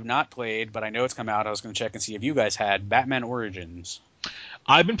I have not played, but I know it's come out. I was going to check and see if you guys had Batman Origins.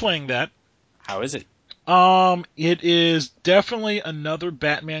 I've been playing that. How is it? It is definitely another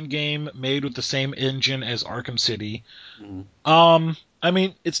Batman game made with the same engine as Arkham City. I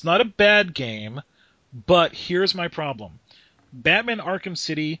mean, it's not a bad game, but here's my problem. Batman Arkham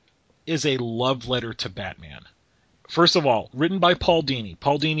City is a love letter to Batman. First of all, written by Paul Dini.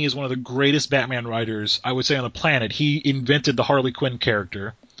 Paul Dini is one of the greatest Batman writers, I would say, on the planet. He invented the Harley Quinn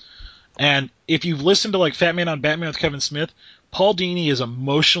character. And if you've listened to like Fat Man on Batman with Kevin Smith, Paul Dini is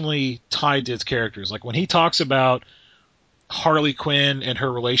emotionally tied to his characters. Like when he talks about Harley Quinn and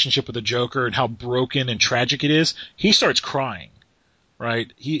her relationship with the Joker and how broken and tragic it is, he starts crying.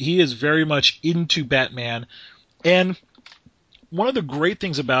 Right? He is very much into Batman. And one of the great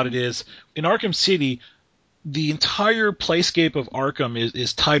things about it is in Arkham City, the entire playscape of Arkham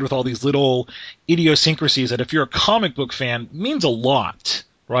is tied with all these little idiosyncrasies that if you're a comic book fan means a lot,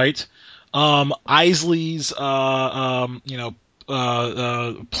 right? Isley's, plant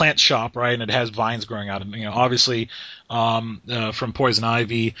shop, right? And it has vines growing out. And, obviously, from Poison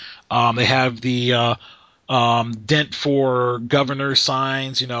Ivy, they have the, Dent for governor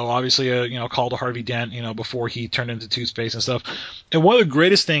signs, obviously, call to Harvey Dent, before he turned into Two-Face and stuff. And one of the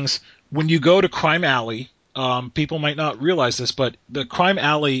greatest things, when you go to Crime Alley, people might not realize this, but the Crime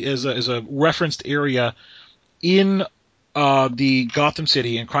Alley is a referenced area in the Gotham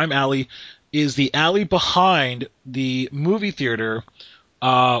City, and Crime Alley is the alley behind the movie theater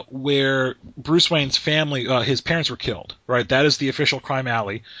where Bruce Wayne's family, his parents were killed, right? That is the official Crime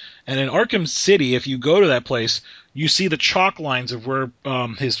Alley. And in Arkham City, if you go to that place, you see the chalk lines of where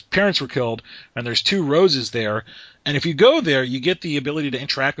his parents were killed, and there's 2 roses there. And if you go there, you get the ability to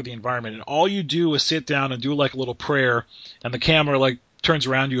interact with the environment, and all you do is sit down and do like a little prayer, and the camera like turns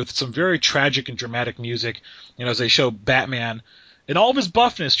around you with some very tragic and dramatic music, as they show Batman in all of his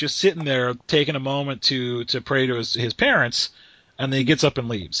buffness just sitting there taking a moment to pray to his parents, and then he gets up and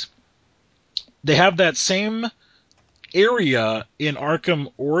leaves. They have that same area in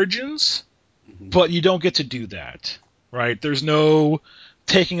Arkham Origins, but you don't get to do that, right? There's no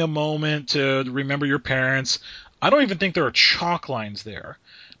taking a moment to remember your parents. I don't even think there are chalk lines there.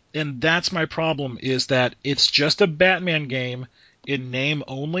 And that's my problem, is that it's just a Batman game in name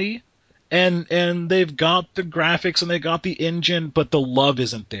only, and they've got the graphics and they got the engine, but the love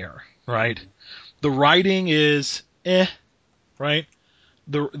isn't there, right? The writing is right?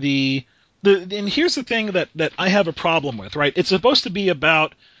 And here's the thing that I have a problem with, right? It's supposed to be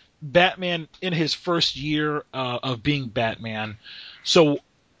about Batman in his first year of being Batman. So,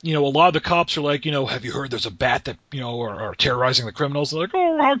 a lot of the cops are like, have you heard there's a bat that, are terrorizing the criminals? They're like,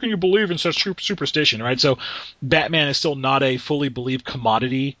 oh, how can you believe in such superstition, right? So Batman is still not a fully believed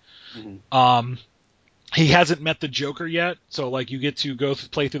commodity. He hasn't met the Joker yet, so like you get to go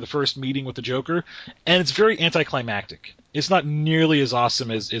play through the first meeting with the Joker, and it's very anticlimactic. It's not nearly as awesome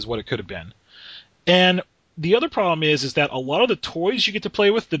as what it could have been. And the other problem is that a lot of the toys you get to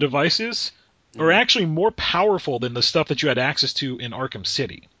play with, the devices, are actually more powerful than the stuff that you had access to in Arkham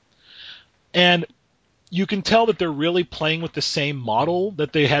City. And you can tell that they're really playing with the same model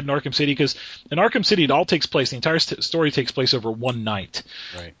that they had in Arkham City, because in Arkham City it all takes place, the entire story takes place over one night.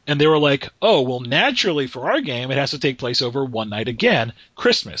 Right. And they were like, oh, well, naturally for our game it has to take place over one night again,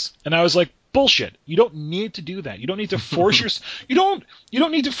 Christmas. And I was like, bullshit. You don't need to do that. You don't need to force you don't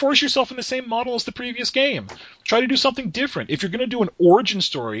need to force yourself in the same model as the previous game. Try to do something different. If you're going to do an origin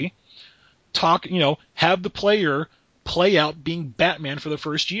story, have the player play out being Batman for the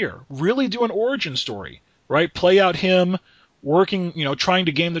first year. Really do an origin story, right? Play out him working, trying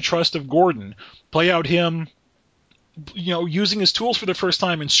to gain the trust of Gordon. Play out him, using his tools for the first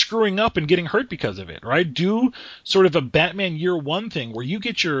time and screwing up and getting hurt because of it, right? Do sort of a Batman year one thing where you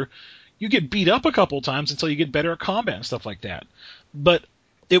get beat up a couple times until you get better at combat and stuff like that. But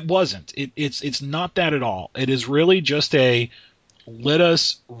it wasn't. It's not that at all. It is really just let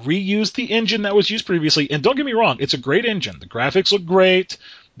us reuse the engine that was used previously. And don't get me wrong, it's a great engine. The graphics look great.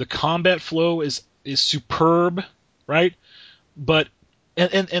 The combat flow is superb, right? But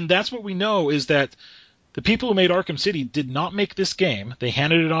and that's what we know, is that the people who made Arkham City did not make this game. They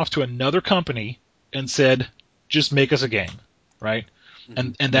handed it off to another company and said, just make us a game, right?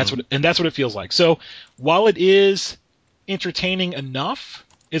 And that's what it feels like. So while it is entertaining enough,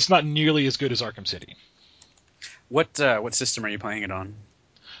 it's not nearly as good as Arkham City. What system are you playing it on?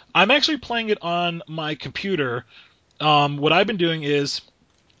 I'm actually playing it on my computer. What I've been doing is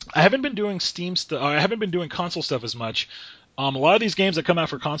I haven't been doing Steam stuff. I haven't been doing console stuff as much. A lot of these games that come out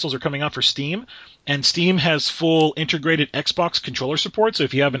for consoles are coming out for Steam, and Steam has full integrated Xbox controller support. So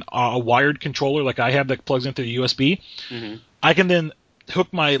if you have a wired controller like I have that plugs into the USB, I can then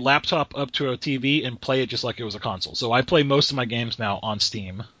hook my laptop up to a TV and play it just like it was a console. So I play most of my games now on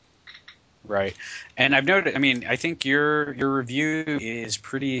Steam. Right. And I've noted, I mean, I think your review is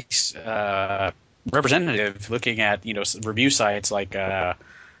pretty representative looking at, review sites like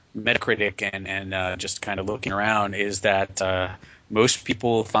Metacritic and just kind of looking around is that most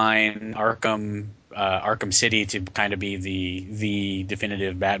people find Arkham City to kind of be the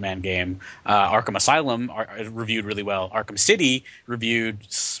definitive Batman game. Arkham Asylum reviewed really well. Arkham City reviewed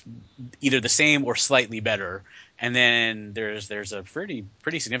either the same or slightly better. And then there's a pretty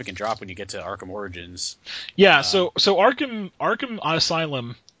significant drop when you get to Arkham Origins. Yeah, so Arkham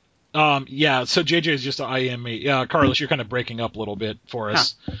Asylum. Yeah, so JJ is just IM me. Carlos, you're kind of breaking up a little bit for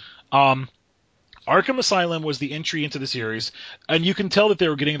us. Arkham Asylum was the entry into the series, and you can tell that they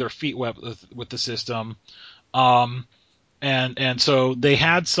were getting their feet wet with the system. And so they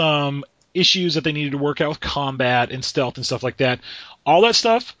had some issues that they needed to work out with combat and stealth and stuff like that. All that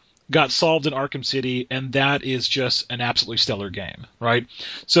stuff got solved in Arkham City, and that is just an absolutely stellar game, right?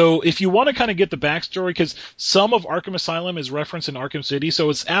 So if you want to kind of get the backstory, because some of Arkham Asylum is referenced in Arkham City, so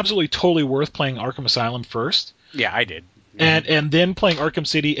it's absolutely totally worth playing Arkham Asylum first. Yeah, I did. And then playing Arkham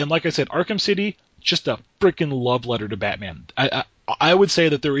City, and like I said, Arkham City, just a freaking love letter to Batman. I would say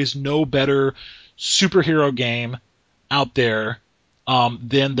that there is no better superhero game out there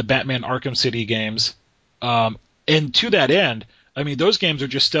than the Batman Arkham City games. And to that end, I mean, those games are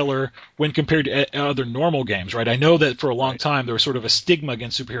just stellar when compared to other normal games, right? I know that for a long time there was sort of a stigma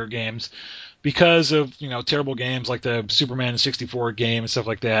against superhero games because of, terrible games like the Superman 64 game and stuff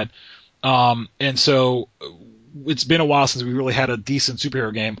like that. And so it's been a while since we really had a decent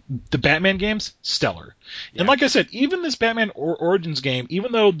superhero game. The Batman games, stellar. Yeah. And like I said, even this Batman Origins game,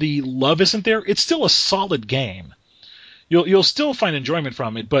 even though the love isn't there, it's still a solid game. You'll still find enjoyment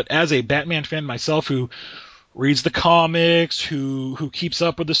from it, but as a Batman fan myself who reads the comics, who keeps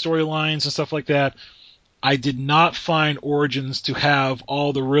up with the storylines and stuff like that, I did not find Origins to have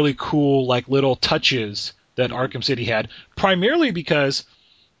all the really cool little touches that Arkham City had, primarily because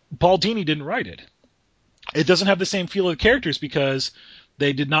Paul Dini didn't write it. It doesn't have the same feel of the characters because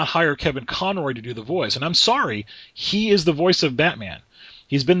they did not hire Kevin Conroy to do the voice. And I'm sorry, he is the voice of Batman.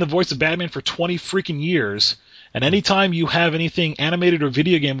 He's been the voice of Batman for 20 freaking years. And anytime you have anything animated or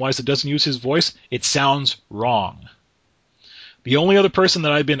video game-wise that doesn't use his voice, it sounds wrong. The only other person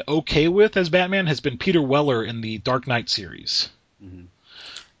that I've been okay with as Batman has been Peter Weller in the Dark Knight series. Mm-hmm.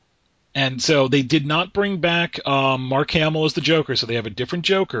 And so they did not bring back Mark Hamill as the Joker, so they have a different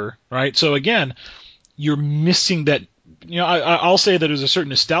Joker, right? So again, you're missing that. I'll say that there's a certain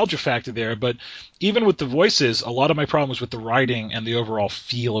nostalgia factor there, but even with the voices, a lot of my problem was with the writing and the overall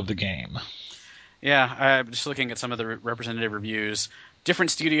feel of the game. Yeah, I'm just looking at some of the representative reviews. Different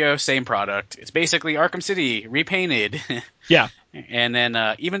studio, same product. It's basically Arkham City repainted. Yeah. And then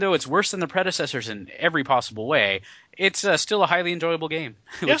even though it's worse than the predecessors in every possible way, it's still a highly enjoyable game,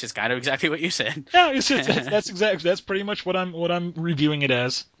 which is kind of exactly what you said. Yeah, that's pretty much what I'm reviewing it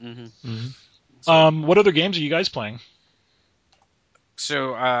as. Mm-hmm. Mm-hmm. So, what other games are you guys playing?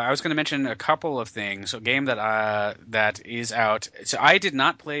 So I was going to mention a couple of things. A game that is out. So I did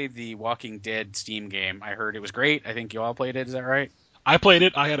not play the Walking Dead Steam game. I heard it was great. I think you all played it. Is that right? I played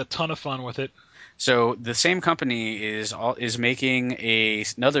it. I had a ton of fun with it. So the same company is making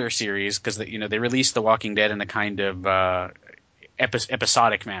another series because they released The Walking Dead in a kind of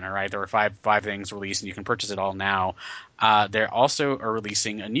episodic manner, right? There were five things released, and you can purchase it all now. They also are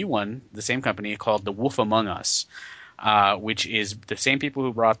releasing a new one, the same company, called The Wolf Among Us. Which is the same people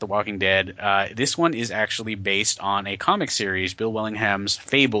who brought The Walking Dead. This one is actually based on a comic series, Bill Willingham's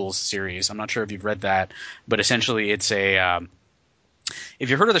Fables series. I'm not sure if you've read that, but essentially it's if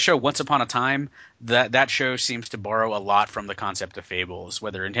you've heard of the show Once Upon a Time, that show seems to borrow a lot from the concept of Fables,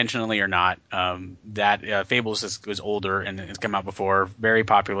 whether intentionally or not. Fables was older and it's come out before. Very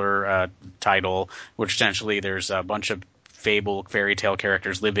popular title, which essentially there's a bunch of fairy tale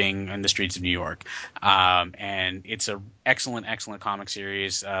characters living in the streets of New York. And it's an excellent comic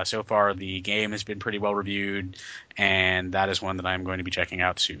series. So far, the game has been pretty well reviewed, and that is one that I'm going to be checking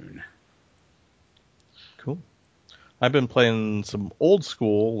out soon. Cool. I've been playing some old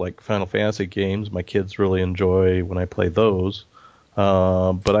school, like Final Fantasy games. My kids really enjoy when I play those.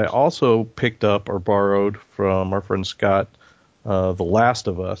 But I also picked up or borrowed from our friend Scott, The Last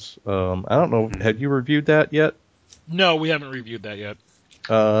of Us. I don't know, have you reviewed that yet? No, we haven't reviewed that yet.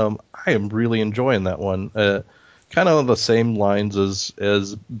 I am really enjoying that one. Kind of on the same lines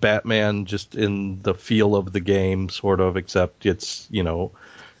as Batman, just in the feel of the game, sort of, except it's,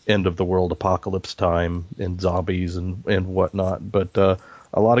 end of the world apocalypse time and zombies and whatnot. But a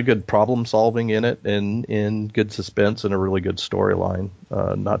lot of good problem solving in it and good suspense and a really good storyline.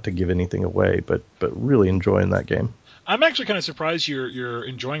 Not to give anything away, but really enjoying that game. I'm actually kind of surprised you're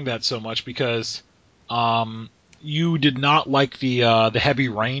enjoying that so much because you did not like the Heavy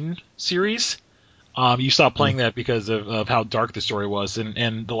Rain series. You stopped playing that because of how dark the story was,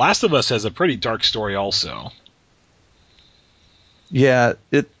 and The Last of Us has a pretty dark story also. Yeah,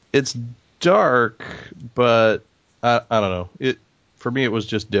 it's dark, but I don't know. For me it was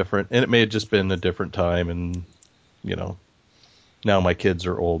just different, and it may have just been a different time, and now my kids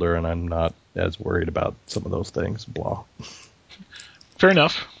are older, and I'm not as worried about some of those things. Blah. Fair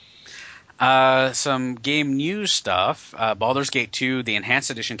enough. Some game news stuff. Baldur's Gate 2, the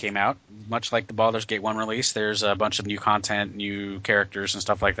Enhanced Edition came out. Much like the Baldur's Gate 1 release, there's a bunch of new content, new characters, and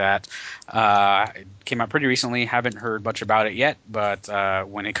stuff like that. It came out pretty recently. Haven't heard much about it yet, but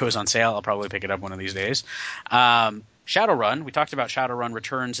when it goes on sale, I'll probably pick it up one of these days. Shadowrun. We talked about Shadowrun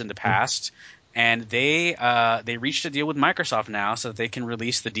Returns in the past. And they reached a deal with Microsoft now so that they can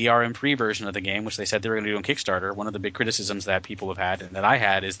release the DRM-free version of the game, which they said they were going to do on Kickstarter. One of the big criticisms that people have had and that I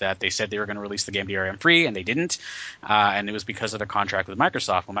had is that they said they were going to release the game DRM-free, and they didn't. And it was because of their contract with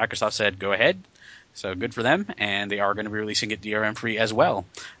Microsoft. Well, Microsoft said, go ahead. So good for them, and they are going to be releasing it DRM-free as well.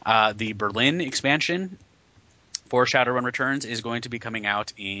 The Berlin expansion for Shadowrun Returns is going to be coming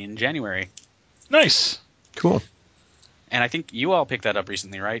out in January. Nice. Cool. And I think you all picked that up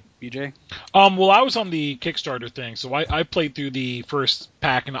recently, right, BJ? Well, I was on the Kickstarter thing, so I played through the first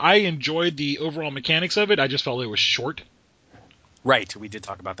pack, and I enjoyed the overall mechanics of it. I just felt it was short. Right, we did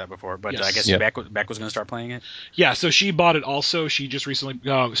talk about that before, but Yes. I guess Yep. Beck was going to start playing it. Yeah, so she bought it also. She just recently...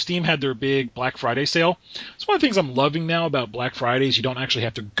 Steam had their big Black Friday sale. It's one of the things I'm loving now about Black Friday is you don't actually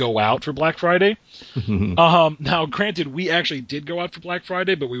have to go out for Black Friday. Now, granted, we actually did go out for Black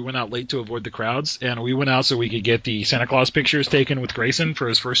Friday, but we went out late to avoid the crowds, and we went out so we could get the Santa Claus pictures taken with Grayson for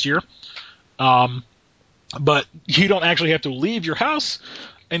his first year. But you don't actually have to leave your house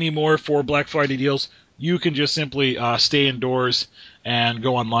anymore for Black Friday deals. You can just simply stay indoors and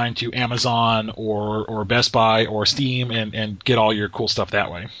go online to Amazon or Best Buy or Steam and get all your cool stuff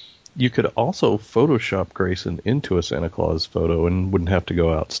that way. You could also Photoshop Grayson into a Santa Claus photo and wouldn't have to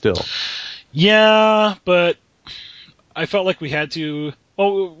go out still. Yeah, but I felt like we had to...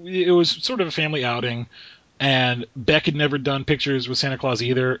 Well, it was sort of a family outing, and Beck had never done pictures with Santa Claus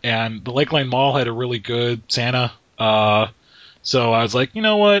either, and the Lake Lane Mall had a really good Santa. So I was like, you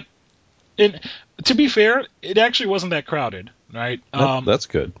know what? To be fair, it actually wasn't that crowded, right? That's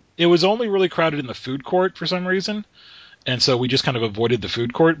good. It was only really crowded in the food court for some reason, and so we just kind of avoided the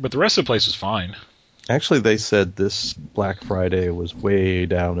food court, but the rest of the place was fine. Actually, they said this Black Friday was way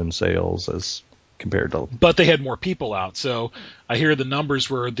down in sales as compared to... But they had more people out, so I hear the numbers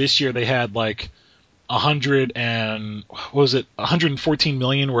were this year they had like 114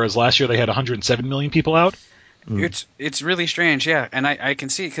 million, whereas last year they had 107 million people out. It's really strange, yeah, and I can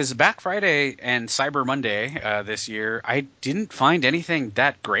see because Black Friday and Cyber Monday this year, I didn't find anything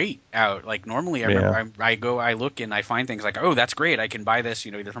that great out. Like normally, I look and I find things like, oh, that's great, I can buy this,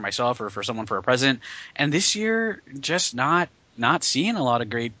 either for myself or for someone for a present. And this year, just not seeing a lot of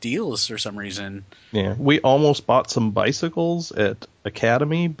great deals for some reason. Yeah, we almost bought some bicycles at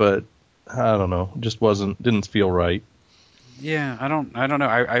Academy, but I don't know, just didn't feel right. Yeah, I don't know.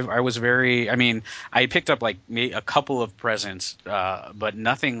 I was very. I mean, I picked up like a couple of presents, but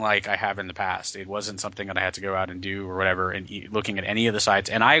nothing like I have in the past. It wasn't something that I had to go out and do or whatever. And looking at any of the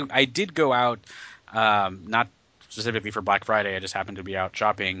sites, and I did go out, not specifically for Black Friday. I just happened to be out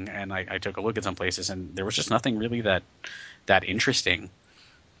shopping, and I took a look at some places, and there was just nothing really that interesting.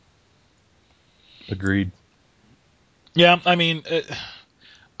 Agreed. Yeah, I mean,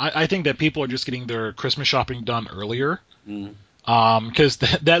 I think that people are just getting their Christmas shopping done earlier. Because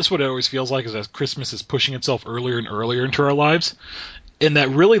that's what it always feels like, is that Christmas is pushing itself earlier and earlier into our lives, and that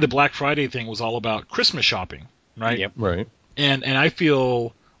really the Black Friday thing was all about Christmas shopping, right? Yep. Right. And I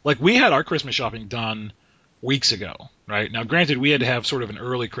feel like we had our Christmas shopping done weeks ago, right? Now, granted, we had to have sort of an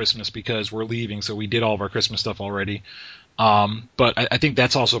early Christmas because we're leaving, so we did all of our Christmas stuff already. But I think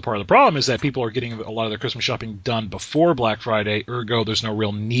that's also part of the problem, is that people are getting a lot of their Christmas shopping done before Black Friday, ergo there's no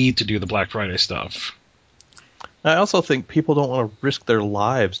real need to do the Black Friday stuff. I also think people don't want to risk their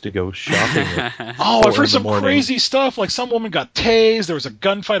lives to go shopping. I've heard some crazy stuff, like some woman got tased, there was a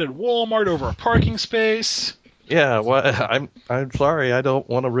gunfight at Walmart over a parking space. Yeah, well, I'm sorry, I don't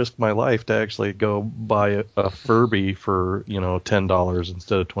want to risk my life to actually go buy a Furby for $10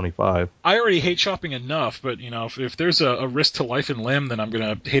 instead of $25. I already hate shopping enough, but if there's a risk to life and limb, then I'm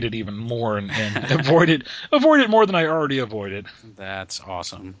gonna hate it even more and avoid it more than I already avoided. That's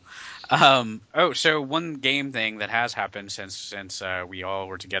awesome. So one game thing that has happened since we all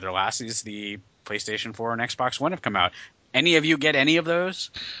were together last is the PlayStation 4 and Xbox One have come out. Any of you get any of those?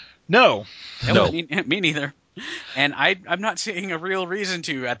 No. Me neither. And I'm not seeing a real reason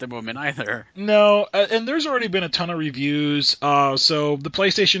to at the moment either. No, and there's already been a ton of reviews. So the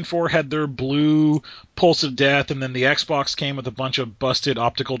PlayStation 4 had their blue Pulse of Death, and then the Xbox came with a bunch of busted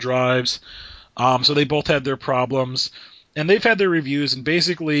optical drives. So they both had their problems, and they've had their reviews, and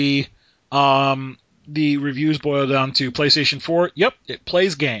basically, the reviews boil down to PlayStation 4. Yep, it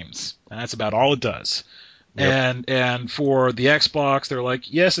plays games, and that's about all it does. Yep. And for the Xbox, they're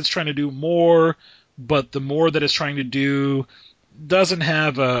like, yes, it's trying to do more, but the more that it's trying to do doesn't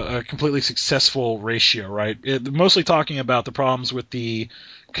have a completely successful ratio, right? Mostly talking about the problems with the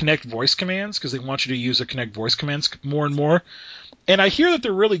Kinect voice commands, because they want you to use the Kinect voice commands more and more. And I hear that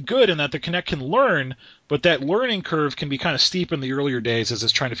they're really good and that the Kinect can learn, but that learning curve can be kind of steep in the earlier days as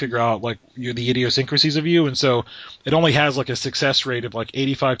it's trying to figure out like the idiosyncrasies of you, and so it only has like a success rate of like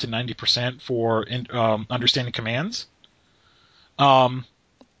 85 to 90% for understanding commands. And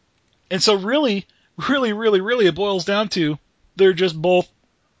so really, it boils down to they're just both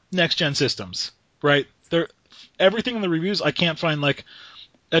next gen systems, right? They're everything in the reviews. I can't find like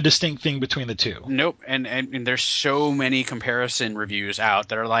a distinct thing between the two. Nope. And there's so many comparison reviews out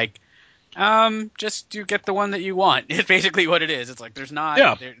that are like, just do get the one that you want. It's basically what it is. It's like there's not.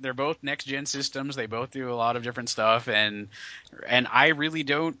 Yeah. They're both next gen systems. They both do a lot of different stuff, and I really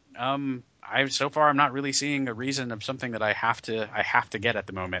don't. So far I'm not really seeing a reason of something that I have to get at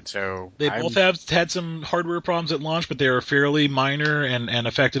the moment. So They both have had some hardware problems at launch, but they are fairly minor and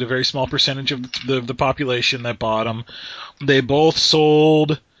affected a very small percentage of the population that bought them. They both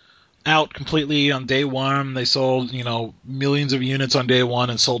sold out completely on day one. They sold, millions of units on day one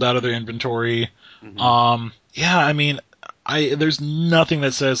and sold out of their inventory. Mm-hmm. Yeah, I mean, there's nothing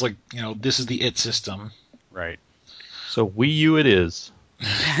that says like, this is the it system. Right. So Wii U it is.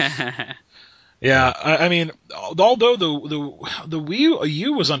 Yeah, I mean, although the Wii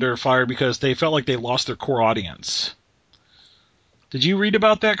U was under fire because they felt like they lost their core audience. Did you read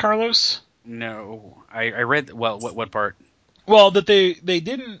about that, Carlos? No, I read. Well, what part? Well, that they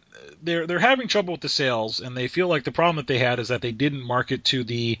didn't. They're having trouble with the sales, and they feel like the problem that they had is that they didn't market to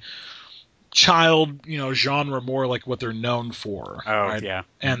the child, genre more like what they're known for, Oh, right? yeah.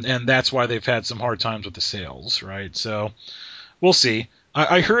 And that's why they've had some hard times with the sales, right? So we'll see.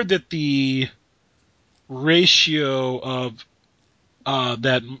 I heard that the ratio of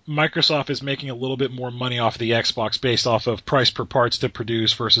that Microsoft is making a little bit more money off the Xbox based off of price per parts to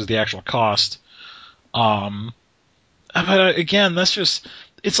produce versus the actual cost. But again,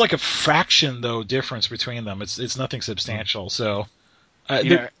 it's like a fraction though difference between them. It's nothing substantial. So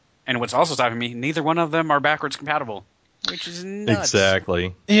And what's also stopping me, neither one of them are backwards compatible, which is nuts.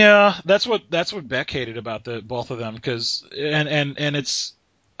 Exactly. yeah, that's what Beck hated about the both of them because and it's.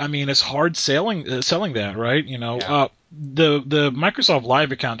 I mean, it's hard selling that, right? Yeah. The Microsoft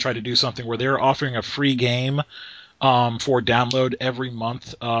Live account tried to do something where they're offering a free game for download every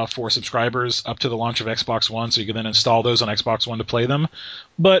month for subscribers up to the launch of Xbox One, so you can then install those on Xbox One to play them.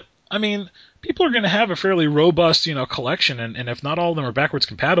 But I mean, people are going to have a fairly robust, collection, and if not all of them are backwards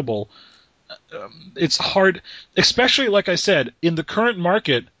compatible, it's hard. Especially like I said, in the current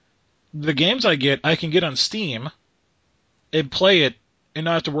market, the games I can get on Steam and play it and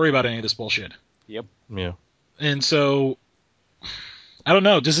not have to worry about any of this bullshit. Yep. Yeah. And so, I don't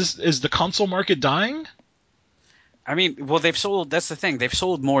know. Is the console market dying? I mean, well, they've sold. That's the thing. They've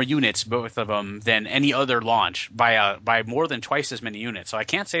sold more units, both of them, than any other launch by more than twice as many units. So I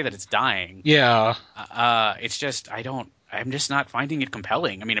can't say that it's dying. Yeah. It's just I'm just not finding it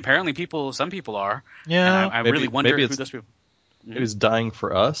compelling. I mean, apparently some people are. Yeah. And I Maybe- really wonder maybe who it's- those people. It was dying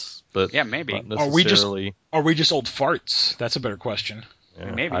for us, but Yeah, maybe. not Are we just necessarily. Are we just old farts? That's a better question.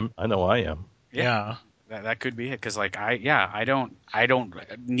 Yeah, Maybe. I know I am. Yeah. That could be it, because like I don't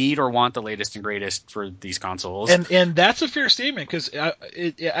need or want the latest and greatest for these consoles. And that's a fair statement because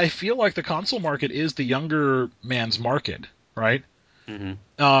I feel like the console market is the younger man's market, right?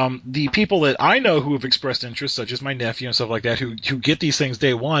 Mm-hmm. The people that I know who have expressed interest, such as my nephew and stuff like that, who get these things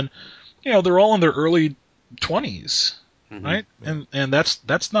day one, they're all in their early 20s, Mm-hmm. right? And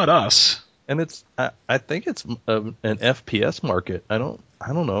that's not us. And I think it's an FPS market. I don't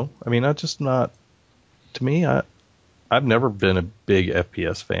know. I mean, I'm just not. To me, I've never been a big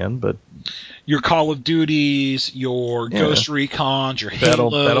FPS fan, but Your Call of Duties, your Ghost Recons, your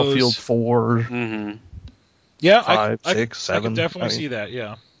Halos, Battlefield 4, Mm-hmm. yeah, 5, 6, 7. I could definitely see that.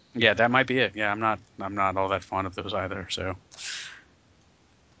 Yeah. Yeah, that might be it. Yeah, I'm not all that fond of those either. So,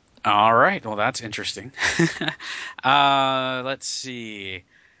 all right, well, that's interesting. Let's see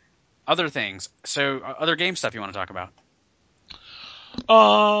other things. So, other game stuff you want to talk about?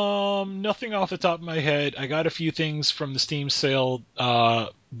 Nothing off the top of my head. I got a few things from the Steam sale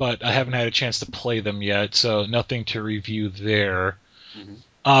but I haven't had a chance to play them yet, so nothing to review there.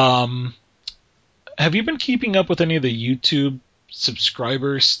 Mm-hmm. Have you been keeping up with any of the YouTube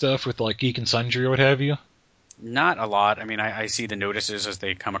subscriber stuff with like Geek and Sundry or what have you? Not a lot. I mean, I see the notices as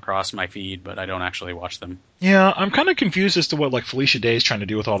they come across my feed, but I don't actually watch them. Yeah, I'm kind of confused as to what like Felicia Day is trying to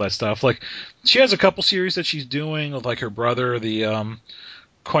do with all that stuff. Like, she has a couple series that she's doing with like her brother, the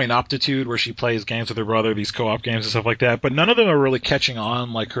Coinoptitude, where she plays games with her brother, these co-op games and stuff like that. But none of them are really catching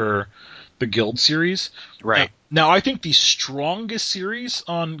on like the Guild series. Right. Now, I think the strongest series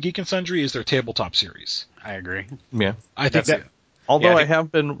on Geek and Sundry is their tabletop series. I agree. Yeah. I think That's that. Although Yeah, I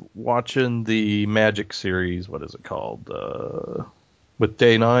have been watching the Magic series, what is it called? With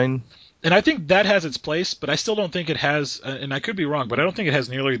Day 9. And I think that has its place, but I still don't think it has, and I could be wrong, but I don't think it has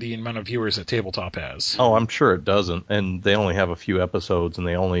nearly the amount of viewers that Tabletop has. Oh, I'm sure it doesn't. And they only have a few episodes, and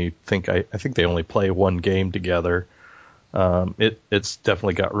I think they only play one game together. It's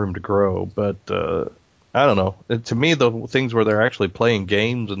definitely got room to grow, but I don't know. To me, the things where they're actually playing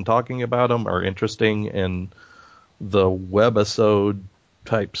games and talking about them are interesting, and the webisode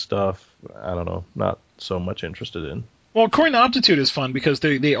type stuff, I don't know, not so much interested in. Well, Coinoptitude is fun because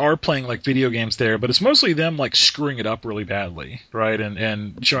they are playing like video games there, but it's mostly them like screwing it up really badly, right?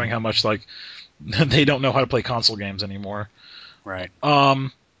 And showing how much like they don't know how to play console games anymore. Right. I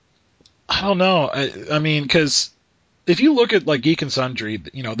don't know. I mean, because if you look at like Geek and Sundry,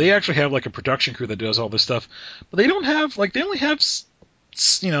 you know, they actually have like a production crew that does all this stuff, but they don't have like they only have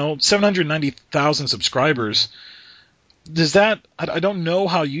 790,000 subscribers. Does that? I don't know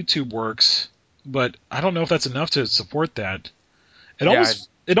how YouTube works, but I don't know if that's enough to support that.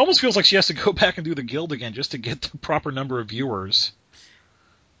 It almost feels like she has to go back and do the Guild again just to get the proper number of viewers.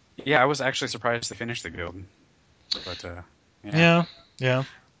 Yeah, I was actually surprised to finish the Guild. But Yeah.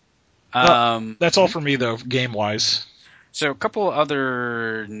 That's all for me though, game wise. So a couple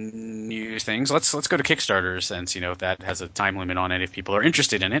other news things. Let's go to Kickstarter since that has a time limit on it if people are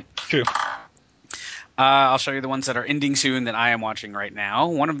interested in it. True. I'll show you the ones that are ending soon that I am watching right now.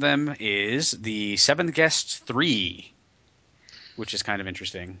 One of them is the Seventh Guest 3, which is kind of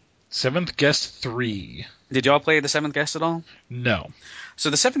interesting. Seventh Guest 3. Did y'all play the Seventh Guest at all? No. So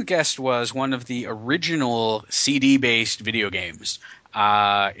the Seventh Guest was one of the original CD-based video games.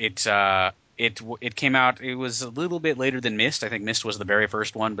 It came out. It was a little bit later than Myst. I think Myst was the very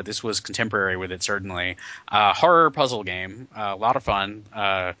first one, but this was contemporary with it certainly. Horror puzzle game, a lot of fun.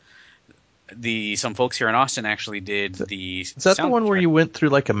 Some folks here in Austin actually did the. Is that the one where you went through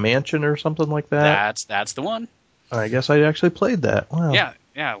like a mansion or something like that? That's the one. I guess I actually played that. Wow.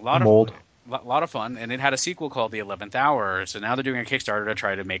 Yeah, a lot of fun, and it had a sequel called The 11th Hour. So now they're doing a Kickstarter to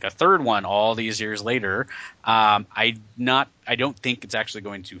try to make a third one all these years later. I don't think it's actually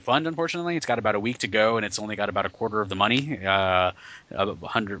going to fund. Unfortunately, it's got about a week to go, and it's only got about a quarter of the money, about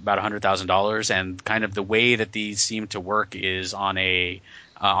 $100,000. And kind of the way that these seem to work is on a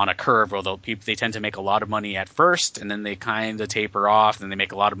curve where they tend to make a lot of money at first, and then they kind of taper off, and they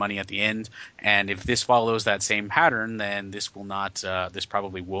make a lot of money at the end. And if this follows that same pattern, then this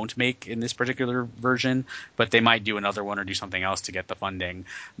probably won't make in this particular version, but they might do another one or do something else to get the funding.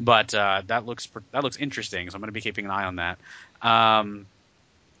 But that looks interesting, so I'm going to be keeping an eye on that.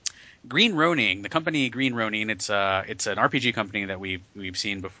 Green Ronin, the company Green Ronin, it's an RPG company that we've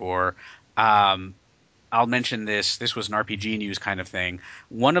seen before. I'll mention this. This was an RPG news kind of thing.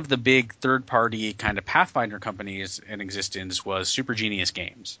 One of the big third-party kind of Pathfinder companies in existence was Super Genius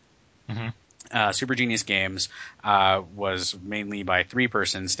Games. Mm-hmm. Super Genius Games was mainly by three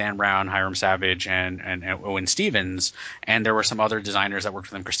persons: Stan Brown, Hiram Savage, and Owen Stevens. And there were some other designers that worked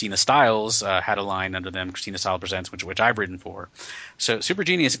for them. Christina Stiles had a line under them, Christina Stiles Presents, which I've written for. So Super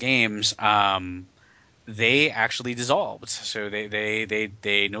Genius Games they actually dissolved. So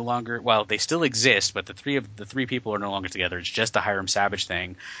they no longer, well, they still exist, but the three people are no longer together. It's just the Hiram Savage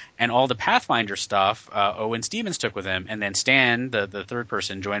thing. And all the Pathfinder stuff, Owen Stevens took with him, and then Stan, the third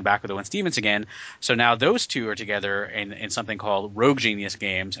person, joined back with Owen Stevens again. So now those two are together in something called Rogue Genius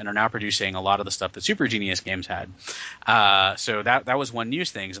Games, and are now producing a lot of the stuff that Super Genius Games had. So that was one news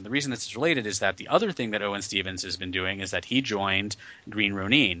thing. And the reason this is related is that the other thing that Owen Stevens has been doing is that he joined Green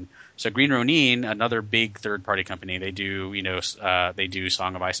Ronin. So Green Ronin, another big third-party company, they do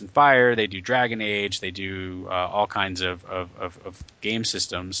Song of Ice and Fire, they do Dragon Age, they do all kinds of game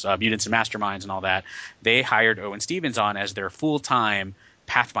systems, Mutants and Masterminds and all that. They hired Owen Stevens on as their full-time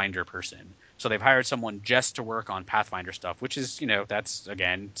Pathfinder person. So they've hired someone just to work on Pathfinder stuff, which is, that's,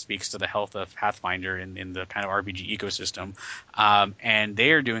 again, speaks to the health of Pathfinder in the kind of RPG ecosystem. And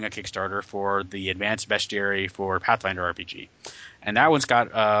they are doing a Kickstarter for the Advanced Bestiary for Pathfinder RPG. and that one's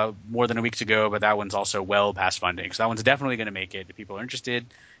got more than a week to go, but that one's also well past funding, so that one's definitely going to make it. If people are interested,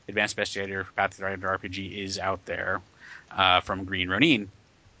 Advanced Bestiator Pathfinder RPG is out there from Green Ronin.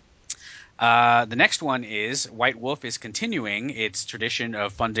 The next one is White Wolf is continuing its tradition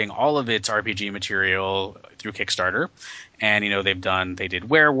of funding all of its RPG material through Kickstarter. And, they did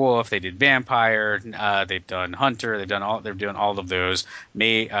Werewolf, they did Vampire, they've done Hunter, they're doing all of those.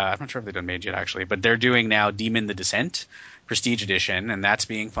 I'm not sure if they've done Mage yet, actually, but they're doing now Demon the Descent Prestige Edition, and that's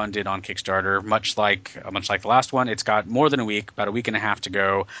being funded on Kickstarter, much like the last one. It's got more than a week, about a week and a half to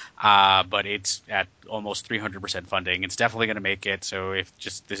go, but it's at almost 300% funding. It's definitely going to make it. So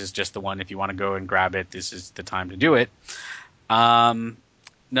this is just the one. If you want to go and grab it, this is the time to do it.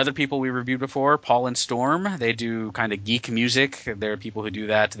 Another people we reviewed before, Paul and Storm. They do kind of geek music. There are people who do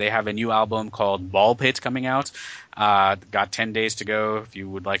that. They have a new album called Ball Pit coming out. Got 10 days to go if you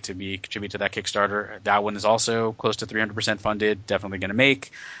would like to contribute to that Kickstarter. That one is also close to 300% funded. Definitely going to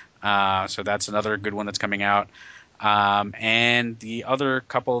make. So that's another good one that's coming out. And the other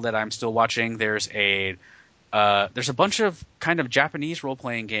couple that I'm still watching, there's a bunch of kind of Japanese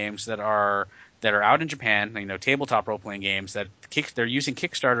role-playing games that are out in Japan, tabletop role-playing games that they're using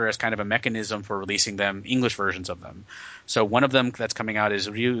Kickstarter as kind of a mechanism for releasing them, English versions of them. So one of them that's coming out is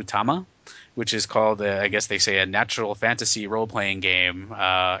Ryu Tama, which is called, I guess they say, a natural fantasy role-playing game,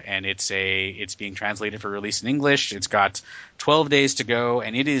 and it's being translated for release in English. It's got 12 days to go,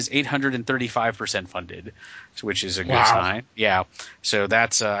 and it is 835% funded, which is a good sign. Yeah, so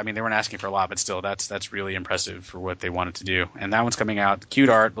that's, they weren't asking for a lot, but still, that's really impressive for what they wanted to do. And that one's coming out. Cute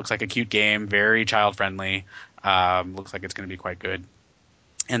art, looks like a cute game, very child-friendly. Looks like it's going to be quite good.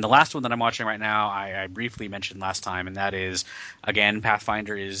 And the last one that I'm watching right now, I briefly mentioned last time, and that is, again,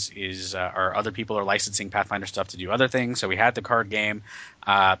 Pathfinder or other people are licensing Pathfinder stuff to do other things. So we had the card game.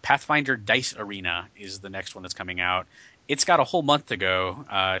 Pathfinder Dice Arena is the next one that's coming out. It's got a whole month to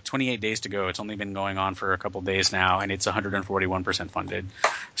go, 28 days to go. It's only been going on for a couple days now, and it's 141% funded.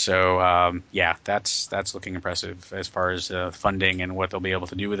 So, that's looking impressive as far as funding and what they'll be able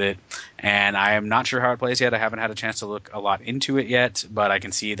to do with it. And I am not sure how it plays yet. I haven't had a chance to look a lot into it yet, but I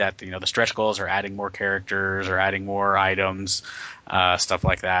can see that the stretch goals are adding more characters or adding more items, stuff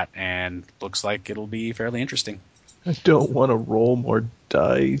like that, and looks like it'll be fairly interesting. I don't want to roll more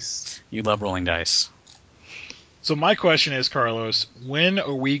dice. You love rolling dice. So my question is, Carlos, when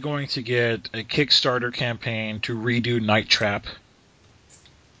are we going to get a Kickstarter campaign to redo Night Trap?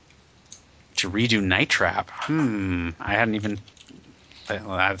 To redo Night Trap? I hadn't even...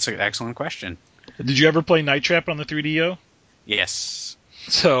 Well, that's an excellent question. Did you ever play Night Trap on the 3DO? Yes.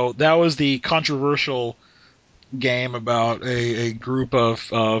 So that was the controversial game about a group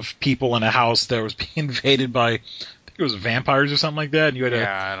of people in a house that was being invaded by... it was vampires or something like that, and you had to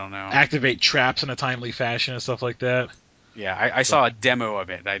I don't know. activate traps in a timely fashion and stuff like that. Yeah, I saw a demo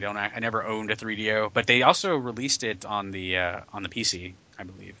of it. I never owned a 3DO, but they also released it on the PC, I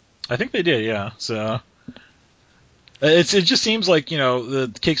believe. I think they did, yeah. So it just seems like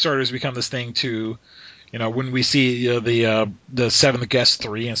the Kickstarter has become this thing to, when we see the Seventh Guest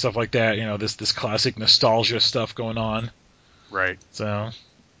 3 and stuff like that, this classic nostalgia stuff going on. Right. So.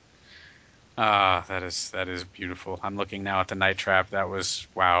 That is beautiful. I'm looking now at the Night Trap. That was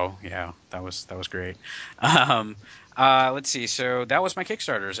wow. Yeah, that was great. Let's see. So that was my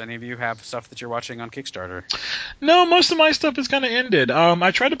Kickstarters. Any of you have stuff that you're watching on Kickstarter? No, most of my stuff is kind of ended. I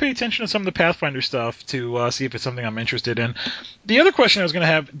try to pay attention to some of the Pathfinder stuff to see if it's something I'm interested in. The other question I was going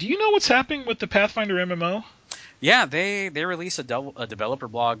to have: do you know what's happening with the Pathfinder MMO? Yeah, they release a developer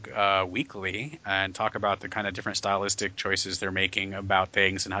blog weekly and talk about the kind of different stylistic choices they're making about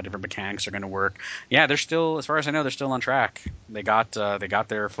things and how different mechanics are going to work. Yeah, they're still, as far as I know, they're still on track. They got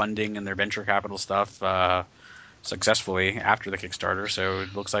their funding and their venture capital stuff successfully after the Kickstarter, so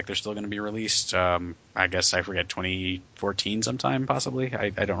it looks like they're still going to be released. I guess I forget 2014 sometime possibly.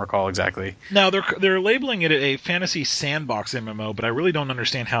 I don't recall exactly. Now they're labeling it a fantasy sandbox MMO, but I really don't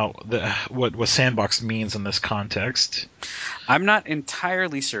understand what sandbox means in this context. I'm not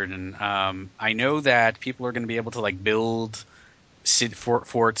entirely certain. I know that people are going to be able to build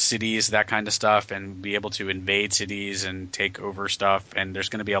forts, cities, that kind of stuff, and be able to invade cities and take over stuff. And there's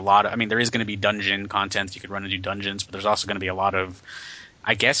going to be a lot of, there is going to be dungeon content. You could run and do dungeons, but there's also going to be a lot of,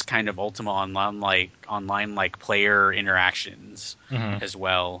 I guess, kind of Ultima online player interactions as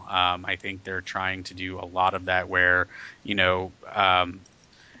well. I think they're trying to do a lot of that where,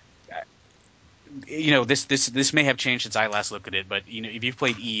 this may have changed since I last looked at it, but if you've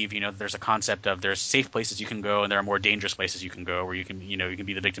played Eve, there's a concept of there's safe places you can go and there are more dangerous places you can go where you can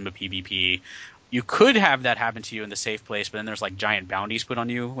be the victim of PvP. You could have that happen to you in the safe place, but then there's giant bounties put on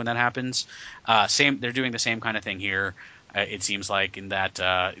you when that happens. They're doing the same kind of thing here. It seems like in that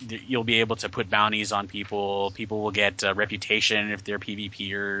you'll be able to put bounties on people. People will get reputation if they're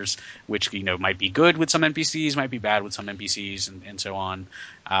PvPers, which might be good with some NPCs, might be bad with some NPCs, and so on.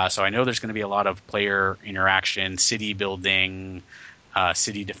 So I know there's going to be a lot of player interaction, city building,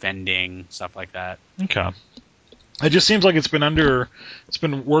 city defending, stuff like that. Okay. It just seems like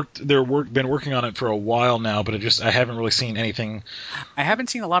been working on it for a while now, but I haven't really seen anything. I haven't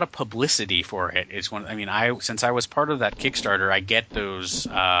seen a lot of publicity for it. Since I was part of that Kickstarter, I get those,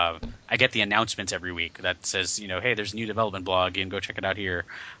 I get the announcements every week that says, hey, there's a new development blog, and go check it out here.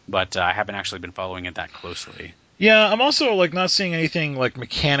 But I haven't actually been following it that closely. Yeah, I'm also not seeing anything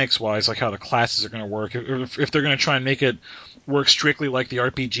mechanics wise, like how the classes are going to work. If they're going to try and make it work strictly like the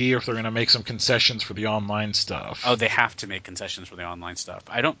RPG, or if they're going to make some concessions for the online stuff. Oh, they have to make concessions for the online stuff.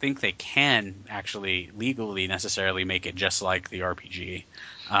 I don't think they can actually legally necessarily make it just like the RPG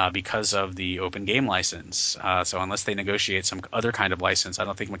because of the open game license. So unless they negotiate some other kind of license, I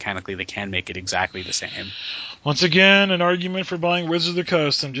don't think mechanically they can make it exactly the same. Once again, an argument for buying Wizards of the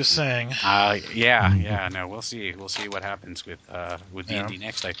Coast. I'm just saying. Yeah. No, we'll see. We'll see what happens with D&D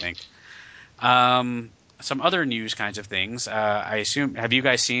next, I think. Some other news kinds of things. I assume, have you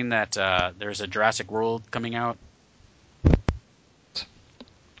guys seen that there's a Jurassic World coming out?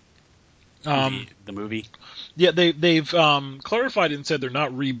 The movie? Yeah, they've clarified and said they're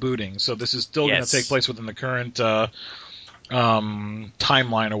not rebooting, so this is still going to take place within the current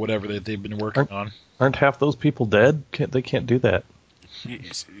timeline or whatever that they've been working on. Aren't half those people dead? They can't do that.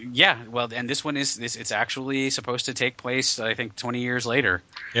 Yeah, well, and this one it's actually supposed to take place, I think, 20 years later.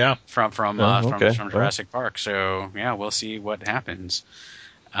 Yeah, from Jurassic Park. So yeah, we'll see what happens.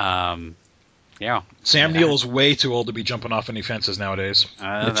 Yeah, Sam Neill is way too old to be jumping off any fences nowadays.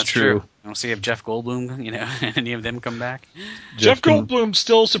 That's true. We'll see if Jeff Goldblum, any of them come back. Jeff Goldblum's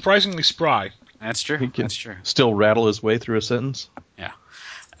still surprisingly spry. That's true. He can That's true. Still rattle his way through a sentence. Yeah.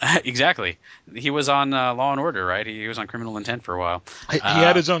 Exactly. He was on Law and Order, right? He was on Criminal Intent for a while. He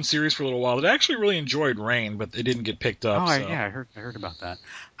had his own series for a little while. I actually really enjoyed Reign, but it didn't get picked up. Yeah, I heard about that.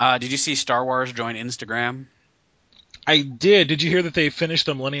 Did you see Star Wars join Instagram? I did. Did you hear that they finished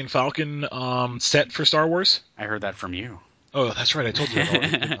the Millennium Falcon set for Star Wars? I heard that from you. Oh, that's right. I told you that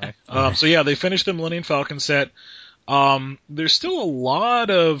already, didn't I? So yeah, they finished the Millennium Falcon set. There's still a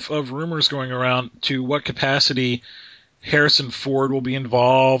lot of rumors going around to what capacity Harrison Ford will be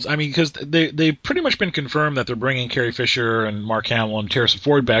involved. I mean, because they've pretty much been confirmed that they're bringing Carrie Fisher and Mark Hamill and Harrison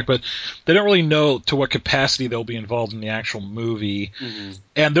Ford back, but they don't really know to what capacity they'll be involved in the actual movie. Mm-hmm.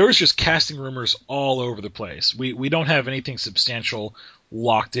 And there's just casting rumors all over the place. We don't have anything substantial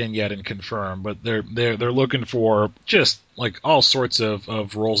locked in yet and confirmed, but they're looking for just all sorts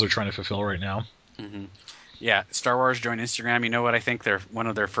of roles they're trying to fulfill right now. Mm-hmm. Yeah, Star Wars joined Instagram. You know what I think one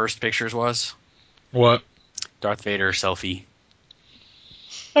of their first pictures was? What? Darth Vader selfie.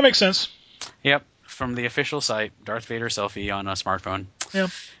 That makes sense. Yep, from the official site, Darth Vader selfie on a smartphone. Yeah.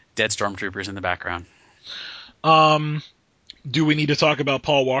 Dead stormtroopers in the background. Do we need to talk about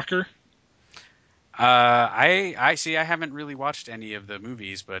Paul Walker? I see. I haven't really watched any of the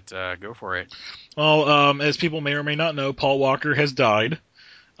movies, but go for it. Well, as people may or may not know, Paul Walker has died.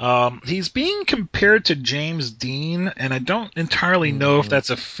 He's being compared to James Dean, and I don't entirely know if that's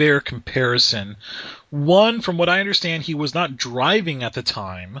a fair comparison. One, from what I understand, he was not driving at the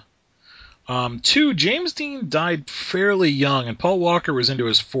time. Two, James Dean died fairly young, and Paul Walker was into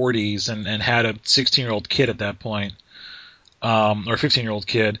his 40s and had a 16-year-old kid at that point, or a 15-year-old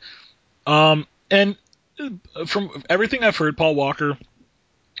kid. And from everything I've heard, Paul Walker,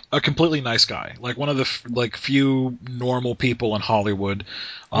 a completely nice guy, one of the few normal people in Hollywood.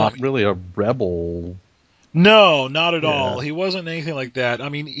 Not really a rebel. No, not at all. He wasn't anything like that. I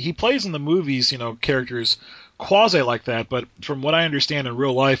mean, he plays in the movies, characters quasi like that, but from what I understand in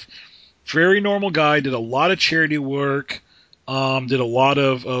real life, very normal guy, did a lot of charity work, did a lot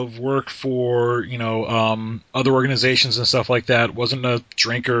of work for, other organizations and stuff like that, wasn't a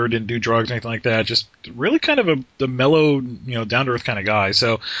drinker, didn't do drugs, anything like that, just really kind of the mellow, down-to-earth kind of guy.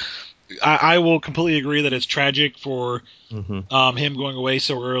 So I will completely agree that it's tragic for him going away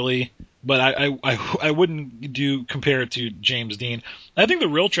so early, but I wouldn't compare it to James Dean. I think the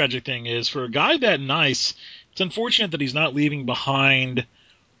real tragic thing is, for a guy that nice, it's unfortunate that he's not leaving behind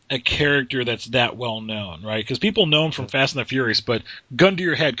a character that's that well known, right? Because people know him from Fast and the Furious, but gun to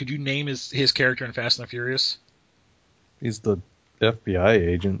your head, could you name his character in Fast and the Furious? He's the FBI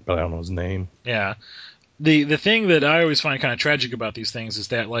agent, but I don't know his name. Yeah. The thing that I always find kind of tragic about these things is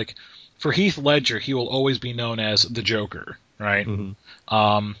that, for Heath Ledger, he will always be known as the Joker, right?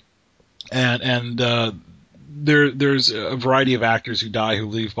 Mm-hmm. there's a variety of actors who die who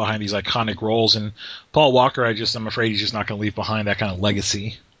leave behind these iconic roles, and Paul Walker, I'm afraid he's just not going to leave behind that kind of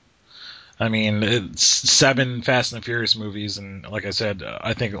legacy. I mean, it's 7 Fast and the Furious movies, and like I said,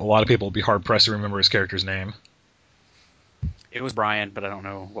 I think a lot of people will be hard pressed to remember his character's name. It was Brian, but I don't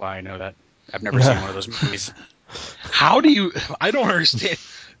know why I know that. I've never seen one of those movies. How do you? I don't understand.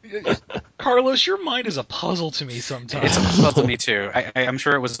 Carlos, your mind is a puzzle to me sometimes. It's a puzzle to me too. I'm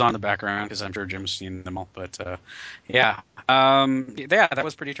sure it was on the background because I'm sure Jim's seen them all. But yeah, that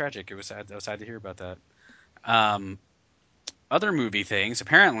was pretty tragic. It was sad. I was sad to hear about that. Other movie things.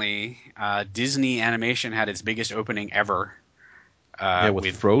 Apparently, Disney Animation had its biggest opening ever.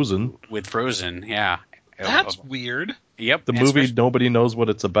 With Frozen. With Frozen, yeah. That's weird. Yep. The movie, nobody knows what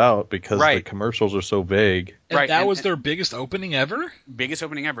it's about because Right. the commercials are so vague. And that was their biggest opening ever? Biggest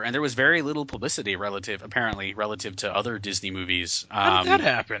opening ever. And there was very little publicity relative to other Disney movies. How did that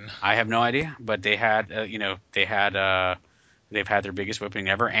happen? I have no idea, but they had, they've had their biggest opening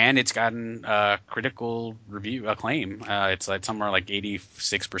ever, and it's gotten critical review acclaim. It's like somewhere like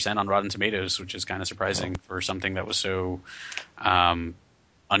 86% on Rotten Tomatoes, which is kind of surprising for something that was so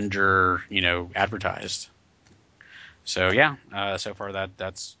under, advertised. So yeah, so far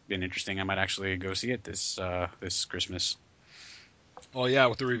that's been interesting. I might actually go see it this Christmas. Well, yeah,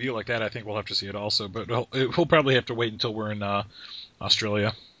 with a review like that, I think we'll have to see it also, but we'll probably have to wait until we're in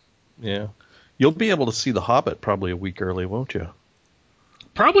Australia. Yeah. You'll be able to see The Hobbit probably a week early, won't you?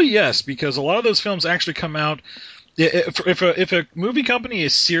 Probably yes, because a lot of those films actually come out. If a movie company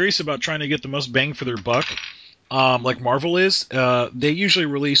is serious about trying to get the most bang for their buck, like Marvel is, they usually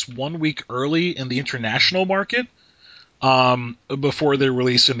release 1 week early in the international market before they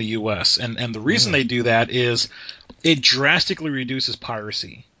release in the U.S. And the reason they do that is it drastically reduces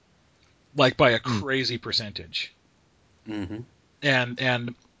piracy, like by a crazy percentage. Mm-hmm.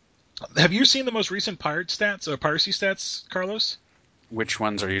 And have you seen the most recent piracy stats, Carlos? Which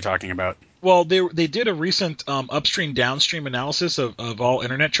ones are you talking about? Well, they did a recent upstream downstream analysis of all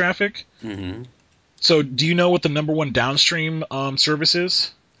internet traffic. Mm-hmm. So, do you know what the number one downstream service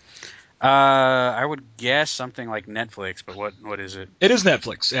is? I would guess something like Netflix, but what is it? It is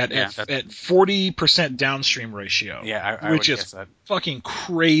Netflix at 40% downstream ratio. Yeah, I which would is guess that. fucking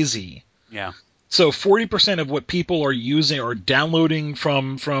crazy. Yeah. So 40% of what people are using or downloading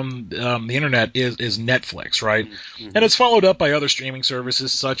from the internet is Netflix, right? Mm-hmm. And it's followed up by other streaming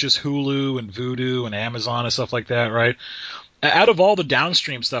services such as Hulu and Vudu and Amazon and stuff like that, right? Out of all the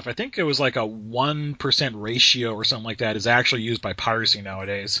downstream stuff, I think it was like a 1% ratio or something like that is actually used by piracy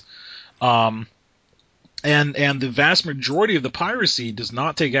nowadays. And the vast majority of the piracy does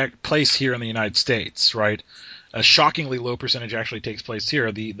not take place here in the United States, right? A shockingly low percentage actually takes place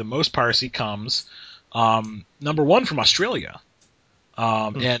here. The most piracy comes, number one, from Australia.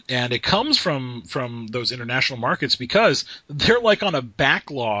 And it comes from those international markets because they're like on a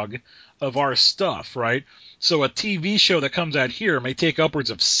backlog of our stuff, right? So a TV show that comes out here may take upwards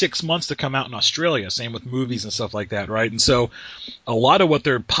of 6 months to come out in Australia. Same with movies and stuff like that, right? And so a lot of what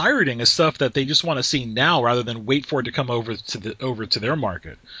they're pirating is stuff that they just want to see now rather than wait for it to come over to their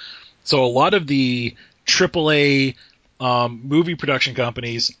market. So a lot of the AAA movie production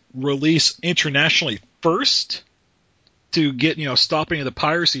companies release internationally first to get stopping the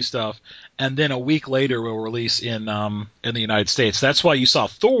piracy stuff, and then a week later will release in the United States. That's why you saw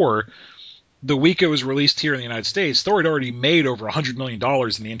Thor. The week it was released here in the United States, Thor had already made over $100 million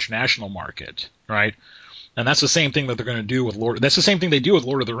in the international market, right? And that's the same thing that they're going to do with Lord. That's the same thing they do with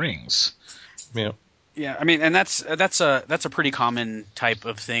Lord of the Rings. Yeah. Yeah, I mean, and that's a pretty common type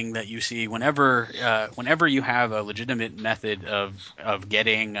of thing that you see whenever you have a legitimate method of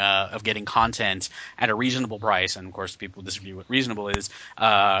getting content at a reasonable price, and of course people disagree what reasonable is.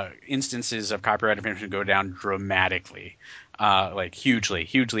 Instances of copyright infringement go down dramatically, like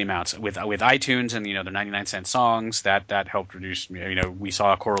hugely amounts. With iTunes and the 99-cent songs that helped reduce. We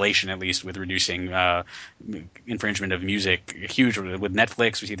saw a correlation at least with reducing infringement of music. Huge with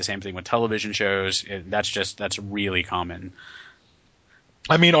Netflix. We see the same thing with television shows. That's really common.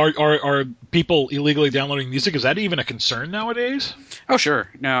 I mean, are people illegally downloading music? Is that even a concern nowadays? Oh, sure.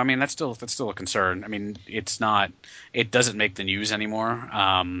 No, I mean that's still a concern. I mean, it doesn't make the news anymore.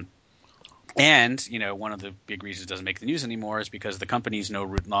 And one of the big reasons it doesn't make the news anymore is because the companies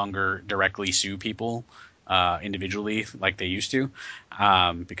no longer directly sue people individually like they used to,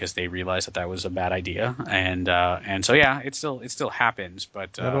 because they realized that was a bad idea. And so yeah, it still happens,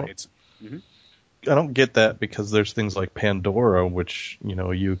 but it's. Mm-hmm. I don't get that because there's things like Pandora, which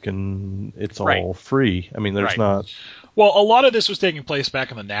you can. It's all right. free. I mean, there's right. not. Well, a lot of this was taking place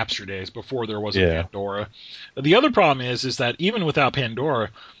back in the Napster days before there was a Pandora. The other problem is that even without Pandora,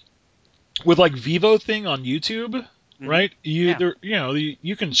 with like Vivo thing on YouTube, right? Yeah.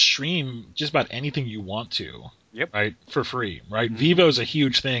 You can stream just about anything you want to, Yep. right, for free, right? Vivo's a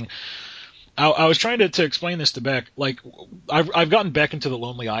huge thing. I was trying to explain this to Beck. Like, I've gotten Beck into the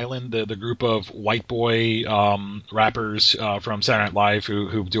Lonely Island, the group of white boy rappers from Saturday Night Live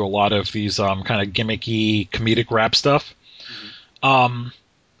who do a lot of these kind of gimmicky comedic rap stuff.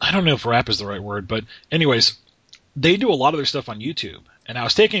 I don't know if rap is the right word, but anyways, they do a lot of their stuff on YouTube. And I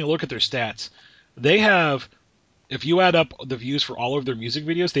was taking a look at their stats. They have, if you add up the views for all of their music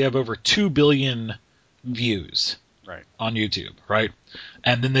videos, they have over 2 billion views. Right. On YouTube, right?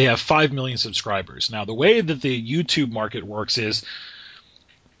 And then they have 5 million subscribers. Now, the way that the YouTube market works is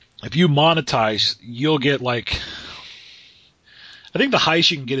if you monetize, you'll get like, I think the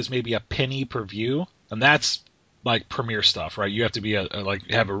highest you can get is maybe a penny per view, and that's like premiere stuff, right? You have to be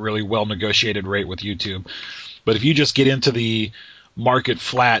have a really well negotiated rate with YouTube. But if you just get into the market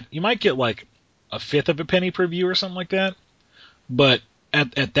flat, you might get like a fifth of a penny per view or something like that. But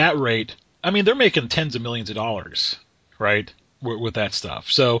at that rate, I mean, they're making tens of millions of dollars, right, with that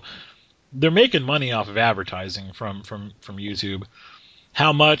stuff. So they're making money off of advertising from YouTube.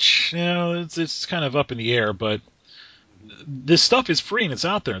 How much? It's kind of up in the air, but this stuff is free and it's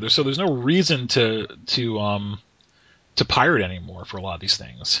out there. So there's no reason to pirate anymore for a lot of these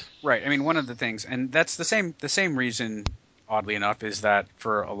things. Right. I mean, one of the things, and that's the same reason, oddly enough, is that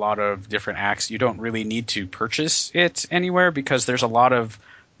for a lot of different acts, you don't really need to purchase it anywhere because there's a lot of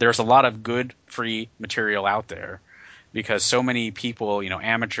good free material out there because so many people,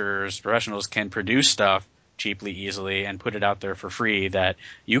 amateurs, professionals can produce stuff cheaply, easily, and put it out there for free that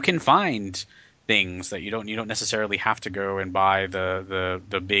you can find things that you don't necessarily have to go and buy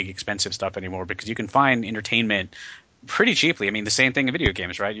the big expensive stuff anymore because you can find entertainment pretty cheaply. I mean, the same thing in video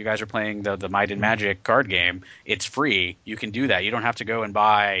games, right? You guys are playing the Might and Magic card game. It's free. You can do that. You don't have to go and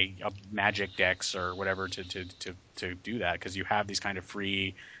buy a Magic Dex or whatever to do that because you have these kind of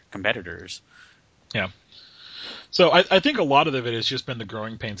free competitors. Yeah. So I think a lot of it has just been the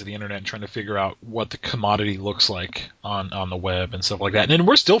growing pains of the internet and trying to figure out what the commodity looks like on the web and stuff like that. And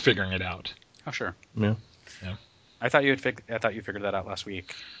we're still figuring it out. Oh, sure. Yeah. I thought you figured that out last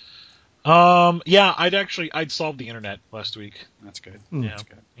week. Yeah, I'd solved the internet last week. That's good. Yeah. That's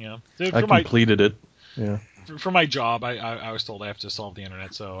good. Yeah. I completed it. Yeah. For my job, I was told I have to solve the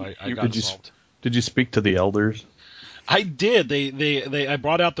internet, so I got it solved. Did you speak to the elders? I did. I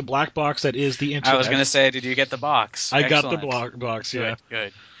brought out the black box that is the internet. I was going to say, did you get the box? I got the black box, yeah.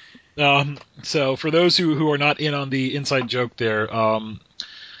 Good. So for those who are not in on the inside joke there,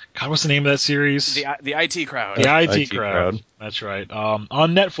 God, what's the name of that series? The IT Crowd. The IT Crowd. That's right. On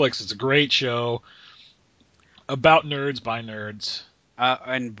Netflix, it's a great show about nerds by nerds.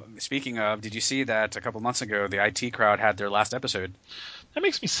 And speaking of, did you see that a couple months ago the IT Crowd had their last episode? That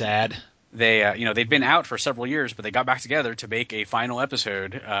makes me sad. They, they'd been out for several years, but they got back together to make a final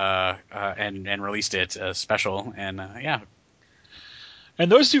episode and released it special. And yeah. And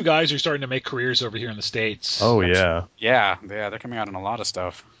those two guys are starting to make careers over here in the States. Oh yeah. Yeah, they're coming out in a lot of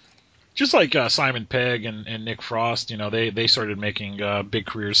stuff. Just like Simon Pegg and Nick Frost, they started making big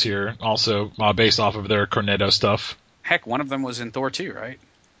careers here, also based off of their Cornetto stuff. Heck, one of them was in Thor 2, right?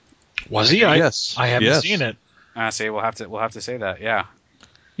 Was he? Yes. I haven't seen it. See, we'll have to say that. Yeah.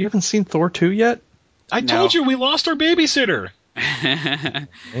 You haven't seen Thor 2 yet? I told you we lost our babysitter.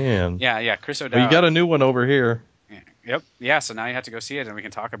 Man. Yeah, Chris O'Dowd. Well, you got a new one over here. Yep. Yeah, so now you have to go see it, and we can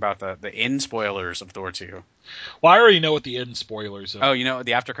talk about the end spoilers of Thor 2. Well, I already know what the end spoilers are. Oh, you know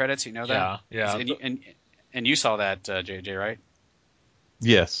the after credits? You know that? Yeah. And you saw that, JJ, right?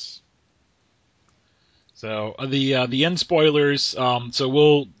 Yes. So the end spoilers.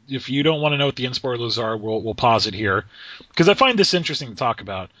 So if you don't want to know what the end spoilers are, we'll pause it here because I find this interesting to talk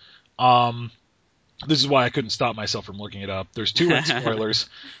about. This is why I couldn't stop myself from looking it up. There's 2 end spoilers.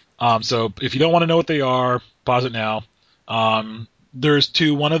 So if you don't want to know what they are, pause it now. There's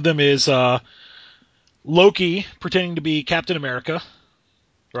 2. One of them is Loki pretending to be Captain America,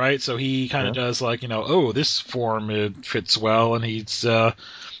 right? So he kind of does like, this form it fits well, and he's.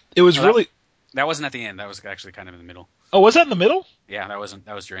 It was really. That wasn't at the end. That was actually kind of in the middle. Oh, was that in the middle? Yeah, that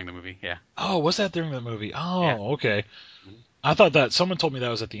was during the movie. Yeah. Oh, was that during the movie? Oh, yeah. Okay. I thought that someone told me that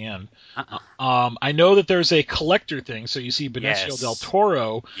was at the end. I know that there's a collector thing, so you see Benicio del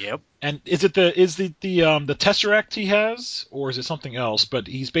Toro. Yep. And is it the Tesseract he has, or is it something else? But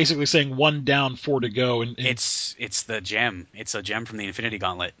he's basically saying 1 down, 4 to go. And it's the gem. It's a gem from the Infinity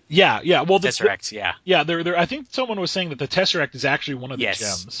Gauntlet. Yeah. Well, Tesseract. Yeah. Yeah. There. I think someone was saying that the Tesseract is actually one of the gems.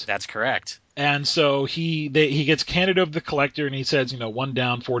 Yes, that's correct. And so he gets candid of the collector, and he says, 1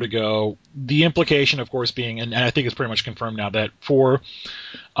 down, 4 to go. The implication, of course, being, and I think it's pretty much confirmed now, that for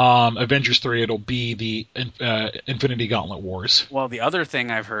Avengers 3, it'll be the Infinity Gauntlet Wars. Well, the other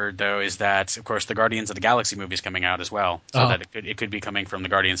thing I've heard though is that, of course, the Guardians of the Galaxy movie is coming out as well, so that it could be coming from the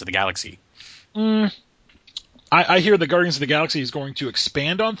Guardians of the Galaxy. I hear the Guardians of the Galaxy is going to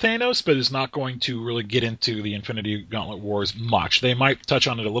expand on Thanos, but is not going to really get into the Infinity Gauntlet Wars much. They might touch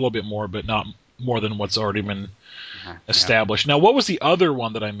on it a little bit more, but not more than what's already been established. Now, what was the other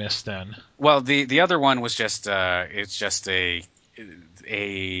one that I missed then? Well, the other one was just it's just a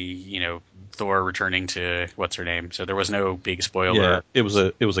Thor returning to what's her name. So there was no big spoiler. Yeah, it was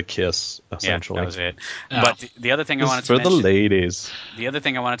a kiss essentially. Yeah, that was it. Oh. But the other thing I wanted to for mention, the ladies. The other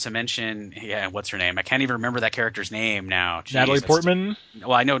thing I wanted to mention, what's her name? I can't even remember that character's name now. Jeez, Natalie Portman?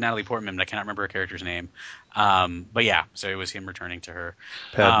 Well, I know Natalie Portman, but I cannot remember her character's name. But yeah, so it was him returning to her.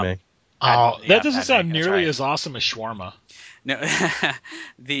 Padme. That doesn't sound Padme, nearly right. as awesome as shawarma.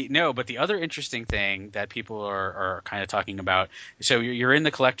 No, but the other interesting thing that people are kind of talking about. So you're in the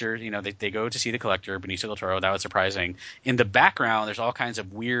Collector. They go to see the Collector, Benicio del Toro. That was surprising. In the background, there's all kinds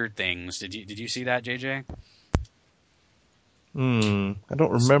of weird things. Did you see that, JJ? I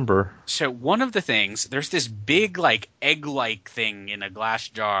don't remember. So one of the things, there's this big like egg-like thing in a glass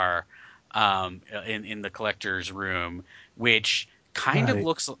jar, in the Collector's room, which kind of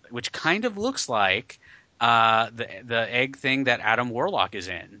looks like the egg thing that Adam Warlock is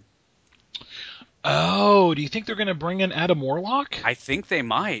in. Oh, do you think they're going to bring in Adam Warlock? I think they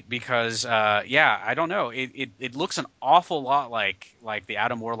might because, I don't know. It looks an awful lot like the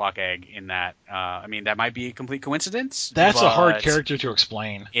Adam Warlock egg in that. I mean, that might be a complete coincidence. That's a hard character to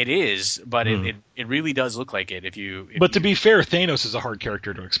explain. It is, but it really does look like it. But to be fair, Thanos is a hard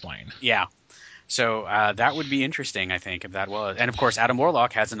character to explain. Yeah. So that would be interesting, I think, if that was. And of course, Adam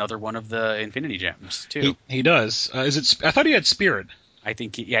Warlock has another one of the Infinity Gems too. He does. Is it? I thought he had Spirit. I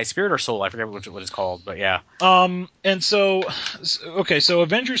think Spirit or Soul. I forget what it's called, but yeah. And so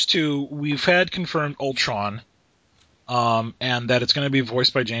Avengers 2, we've had confirmed Ultron, and that it's going to be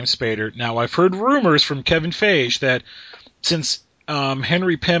voiced by James Spader. Now, I've heard rumors from Kevin Feige that since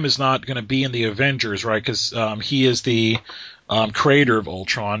Henry Pym is not going to be in the Avengers, right, because he is the creator of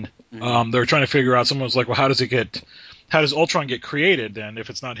Ultron, they're trying to figure out. Someone's like, well, how does Ultron get created then if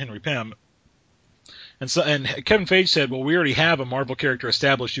it's not Henry Pym? And Kevin Feige said, well, we already have a Marvel character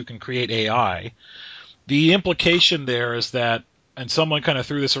established who can create AI. The implication there is that, and someone kind of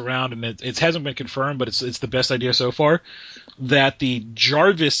threw this around, and it hasn't been confirmed, but it's the best idea so far, that the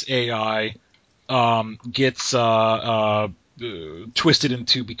Jarvis AI gets twisted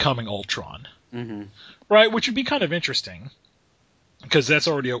into becoming Ultron. Mm-hmm. Right, which would be kind of interesting. Because that's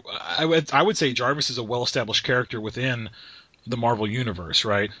already I would say Jarvis is a well-established character within the Marvel Universe,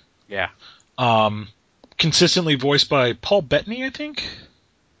 right? Yeah. Consistently voiced by Paul Bettany, I think.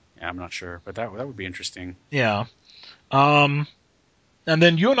 Yeah, I'm not sure, but that would be interesting. Yeah. And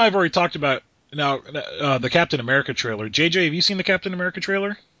then you and I have already talked about the Captain America trailer. JJ, have you seen the Captain America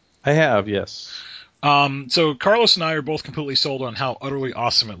trailer? I have, yes. So Carlos and I are both completely sold on how utterly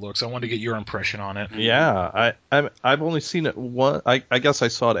awesome it looks. I wanted to get your impression on it. Yeah, I've only seen it one. I guess I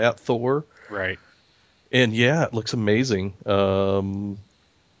saw it at Thor. Right. And yeah, it looks amazing.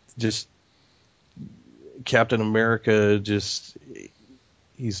 Just Captain America,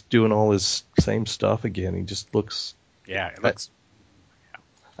 he's doing all his same stuff again. He just looks. Yeah, it looks.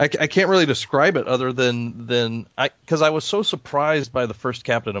 I can't really describe it other than because I was so surprised by the first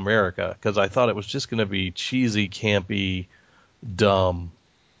Captain America because I thought it was just going to be cheesy, campy, dumb.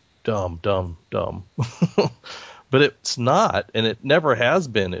 But it's not, and it never has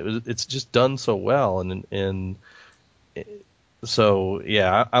been. It's just done so well, and so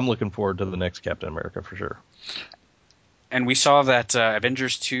yeah, I'm looking forward to the next Captain America for sure. And we saw that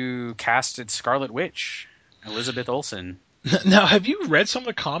Avengers 2 casted Scarlet Witch, Elizabeth Olsen. Now, have you read some of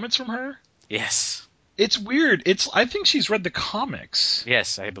the comments from her? Yes. It's weird. I think she's read the comics.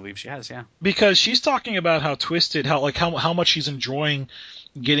 Yes, I believe she has, yeah. Because she's talking about how twisted, how much she's enjoying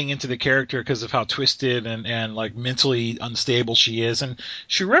getting into the character because of how twisted and like mentally unstable she is. And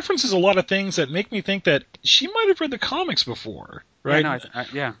she references a lot of things that make me think that she might have read the comics before, right?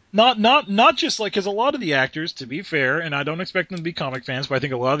 Yeah. Not just like, because a lot of the actors, to be fair, and I don't expect them to be comic fans, but I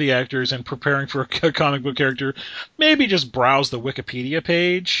think a lot of the actors in preparing for a comic book character maybe just browse the Wikipedia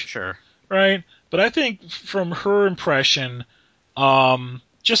page. Sure. Right? But I think from her impression,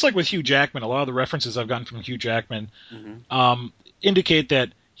 just like with Hugh Jackman, a lot of the references I've gotten from Hugh Jackman indicate that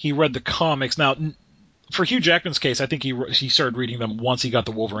he read the comics. Now, for Hugh Jackman's case, I think he started reading them once he got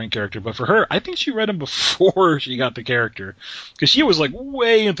the Wolverine character. But for her, I think she read them before she got the character, because she was like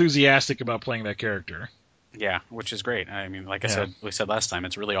way enthusiastic about playing that character. Yeah, which is great. I mean, like we said last time,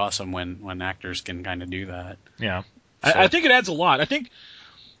 it's really awesome when actors can kind of do that. Yeah, So. I think it adds a lot. I think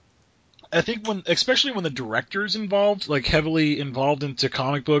I think especially when the director's involved, like heavily involved into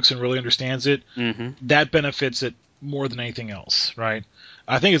comic books and really understands it, that benefits it more than anything else, right?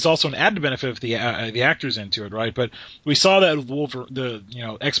 I think it's also an added benefit if the actor's into it, right? But we saw that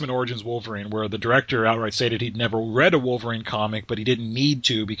with X-Men Origins Wolverine, where the director outright stated he'd never read a Wolverine comic, but he didn't need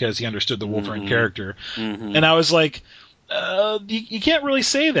to because he understood the Wolverine character. And I was like, you can't really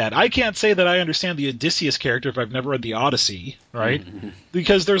say that. I can't say that I understand the Odysseus character if I've never read the Odyssey, right?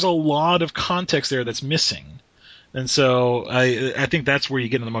 Because there's a lot of context there that's missing. And so I think that's where you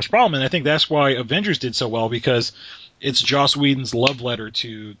get into the most problem, and I think that's why Avengers did so well, because it's Joss Whedon's love letter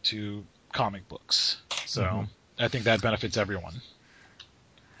to comic books. So I think that benefits everyone.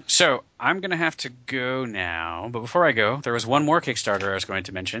 So I'm going to have to go now, but before I go, there was one more Kickstarter I was going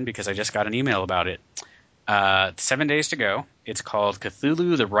to mention because I just got an email about it. 7 days to go. It's called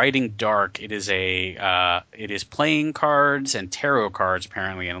Cthulhu: The Writing Dark. It is playing cards and tarot cards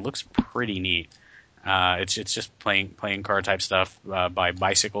apparently, and it looks pretty neat. It's just playing card type stuff by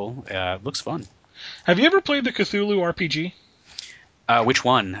Bicycle. It looks fun. Have you ever played the Cthulhu RPG? Which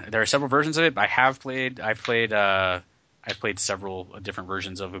one? There are several versions of it. I've played several different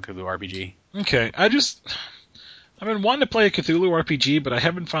versions of Cthulhu RPG. Okay, I've been wanting to play a Cthulhu RPG, but I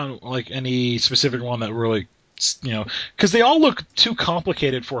haven't found like any specific one that really, because they all look too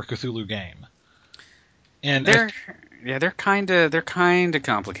complicated for a Cthulhu game. And they're kind of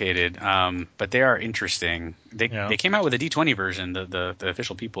complicated, but they are interesting. They came out with a D20 version, the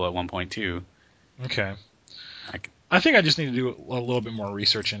official people at one point too. Okay. I think I just need to do a little bit more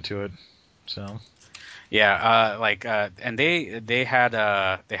research into it. So. Yeah, and they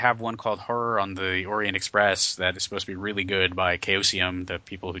have one called Horror on the Orient Express that is supposed to be really good by Chaosium, the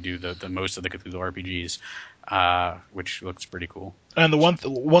people who do the most of the Cthulhu RPGs, which looks pretty cool. And the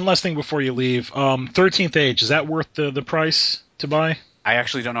one last thing before you leave, 13th Age, is that worth the price to buy? I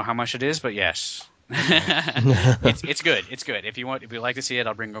actually don't know how much it is, but yes. It's good. It's good. If you like to see it,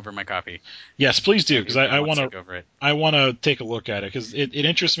 I'll bring over my copy. Yes, please do, because I want to take a look at it, because it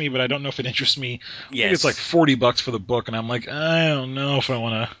interests me, but I don't know if it interests me. Yes. I think it's like $40 for the book, and I'm like, I don't know if I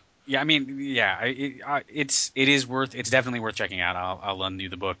want to. Yeah, I mean, it's definitely worth checking out. I'll lend you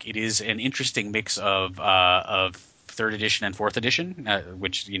the book. It is an interesting mix of 3rd edition and 4th edition,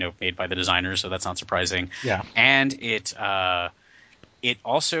 which made by the designers, so that's not surprising. Yeah, and it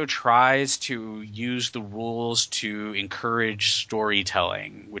also tries to use the rules to encourage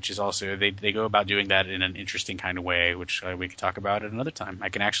storytelling, which is also they go about doing that in an interesting kind of way, which we could talk about at another time. I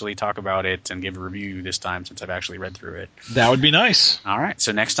can actually talk about it and give a review this time since I've actually read through it. That would be nice. All right,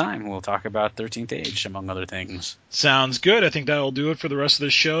 so next time we'll talk about 13th Age, among other things. Sounds good. I think that will do it for the rest of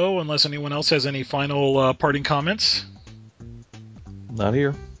the show, unless anyone else has any final parting comments. Not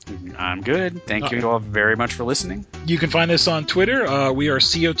here. I'm good. Thank you all very much for listening. You can find us on Twitter. We are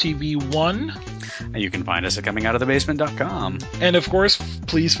COTV1. You can find us at comingoutofthebasement.com. And, of course,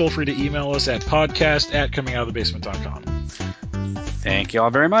 please feel free to email us at podcast@comingoutofthebasement.com. Thank you all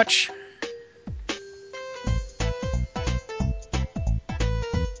very much.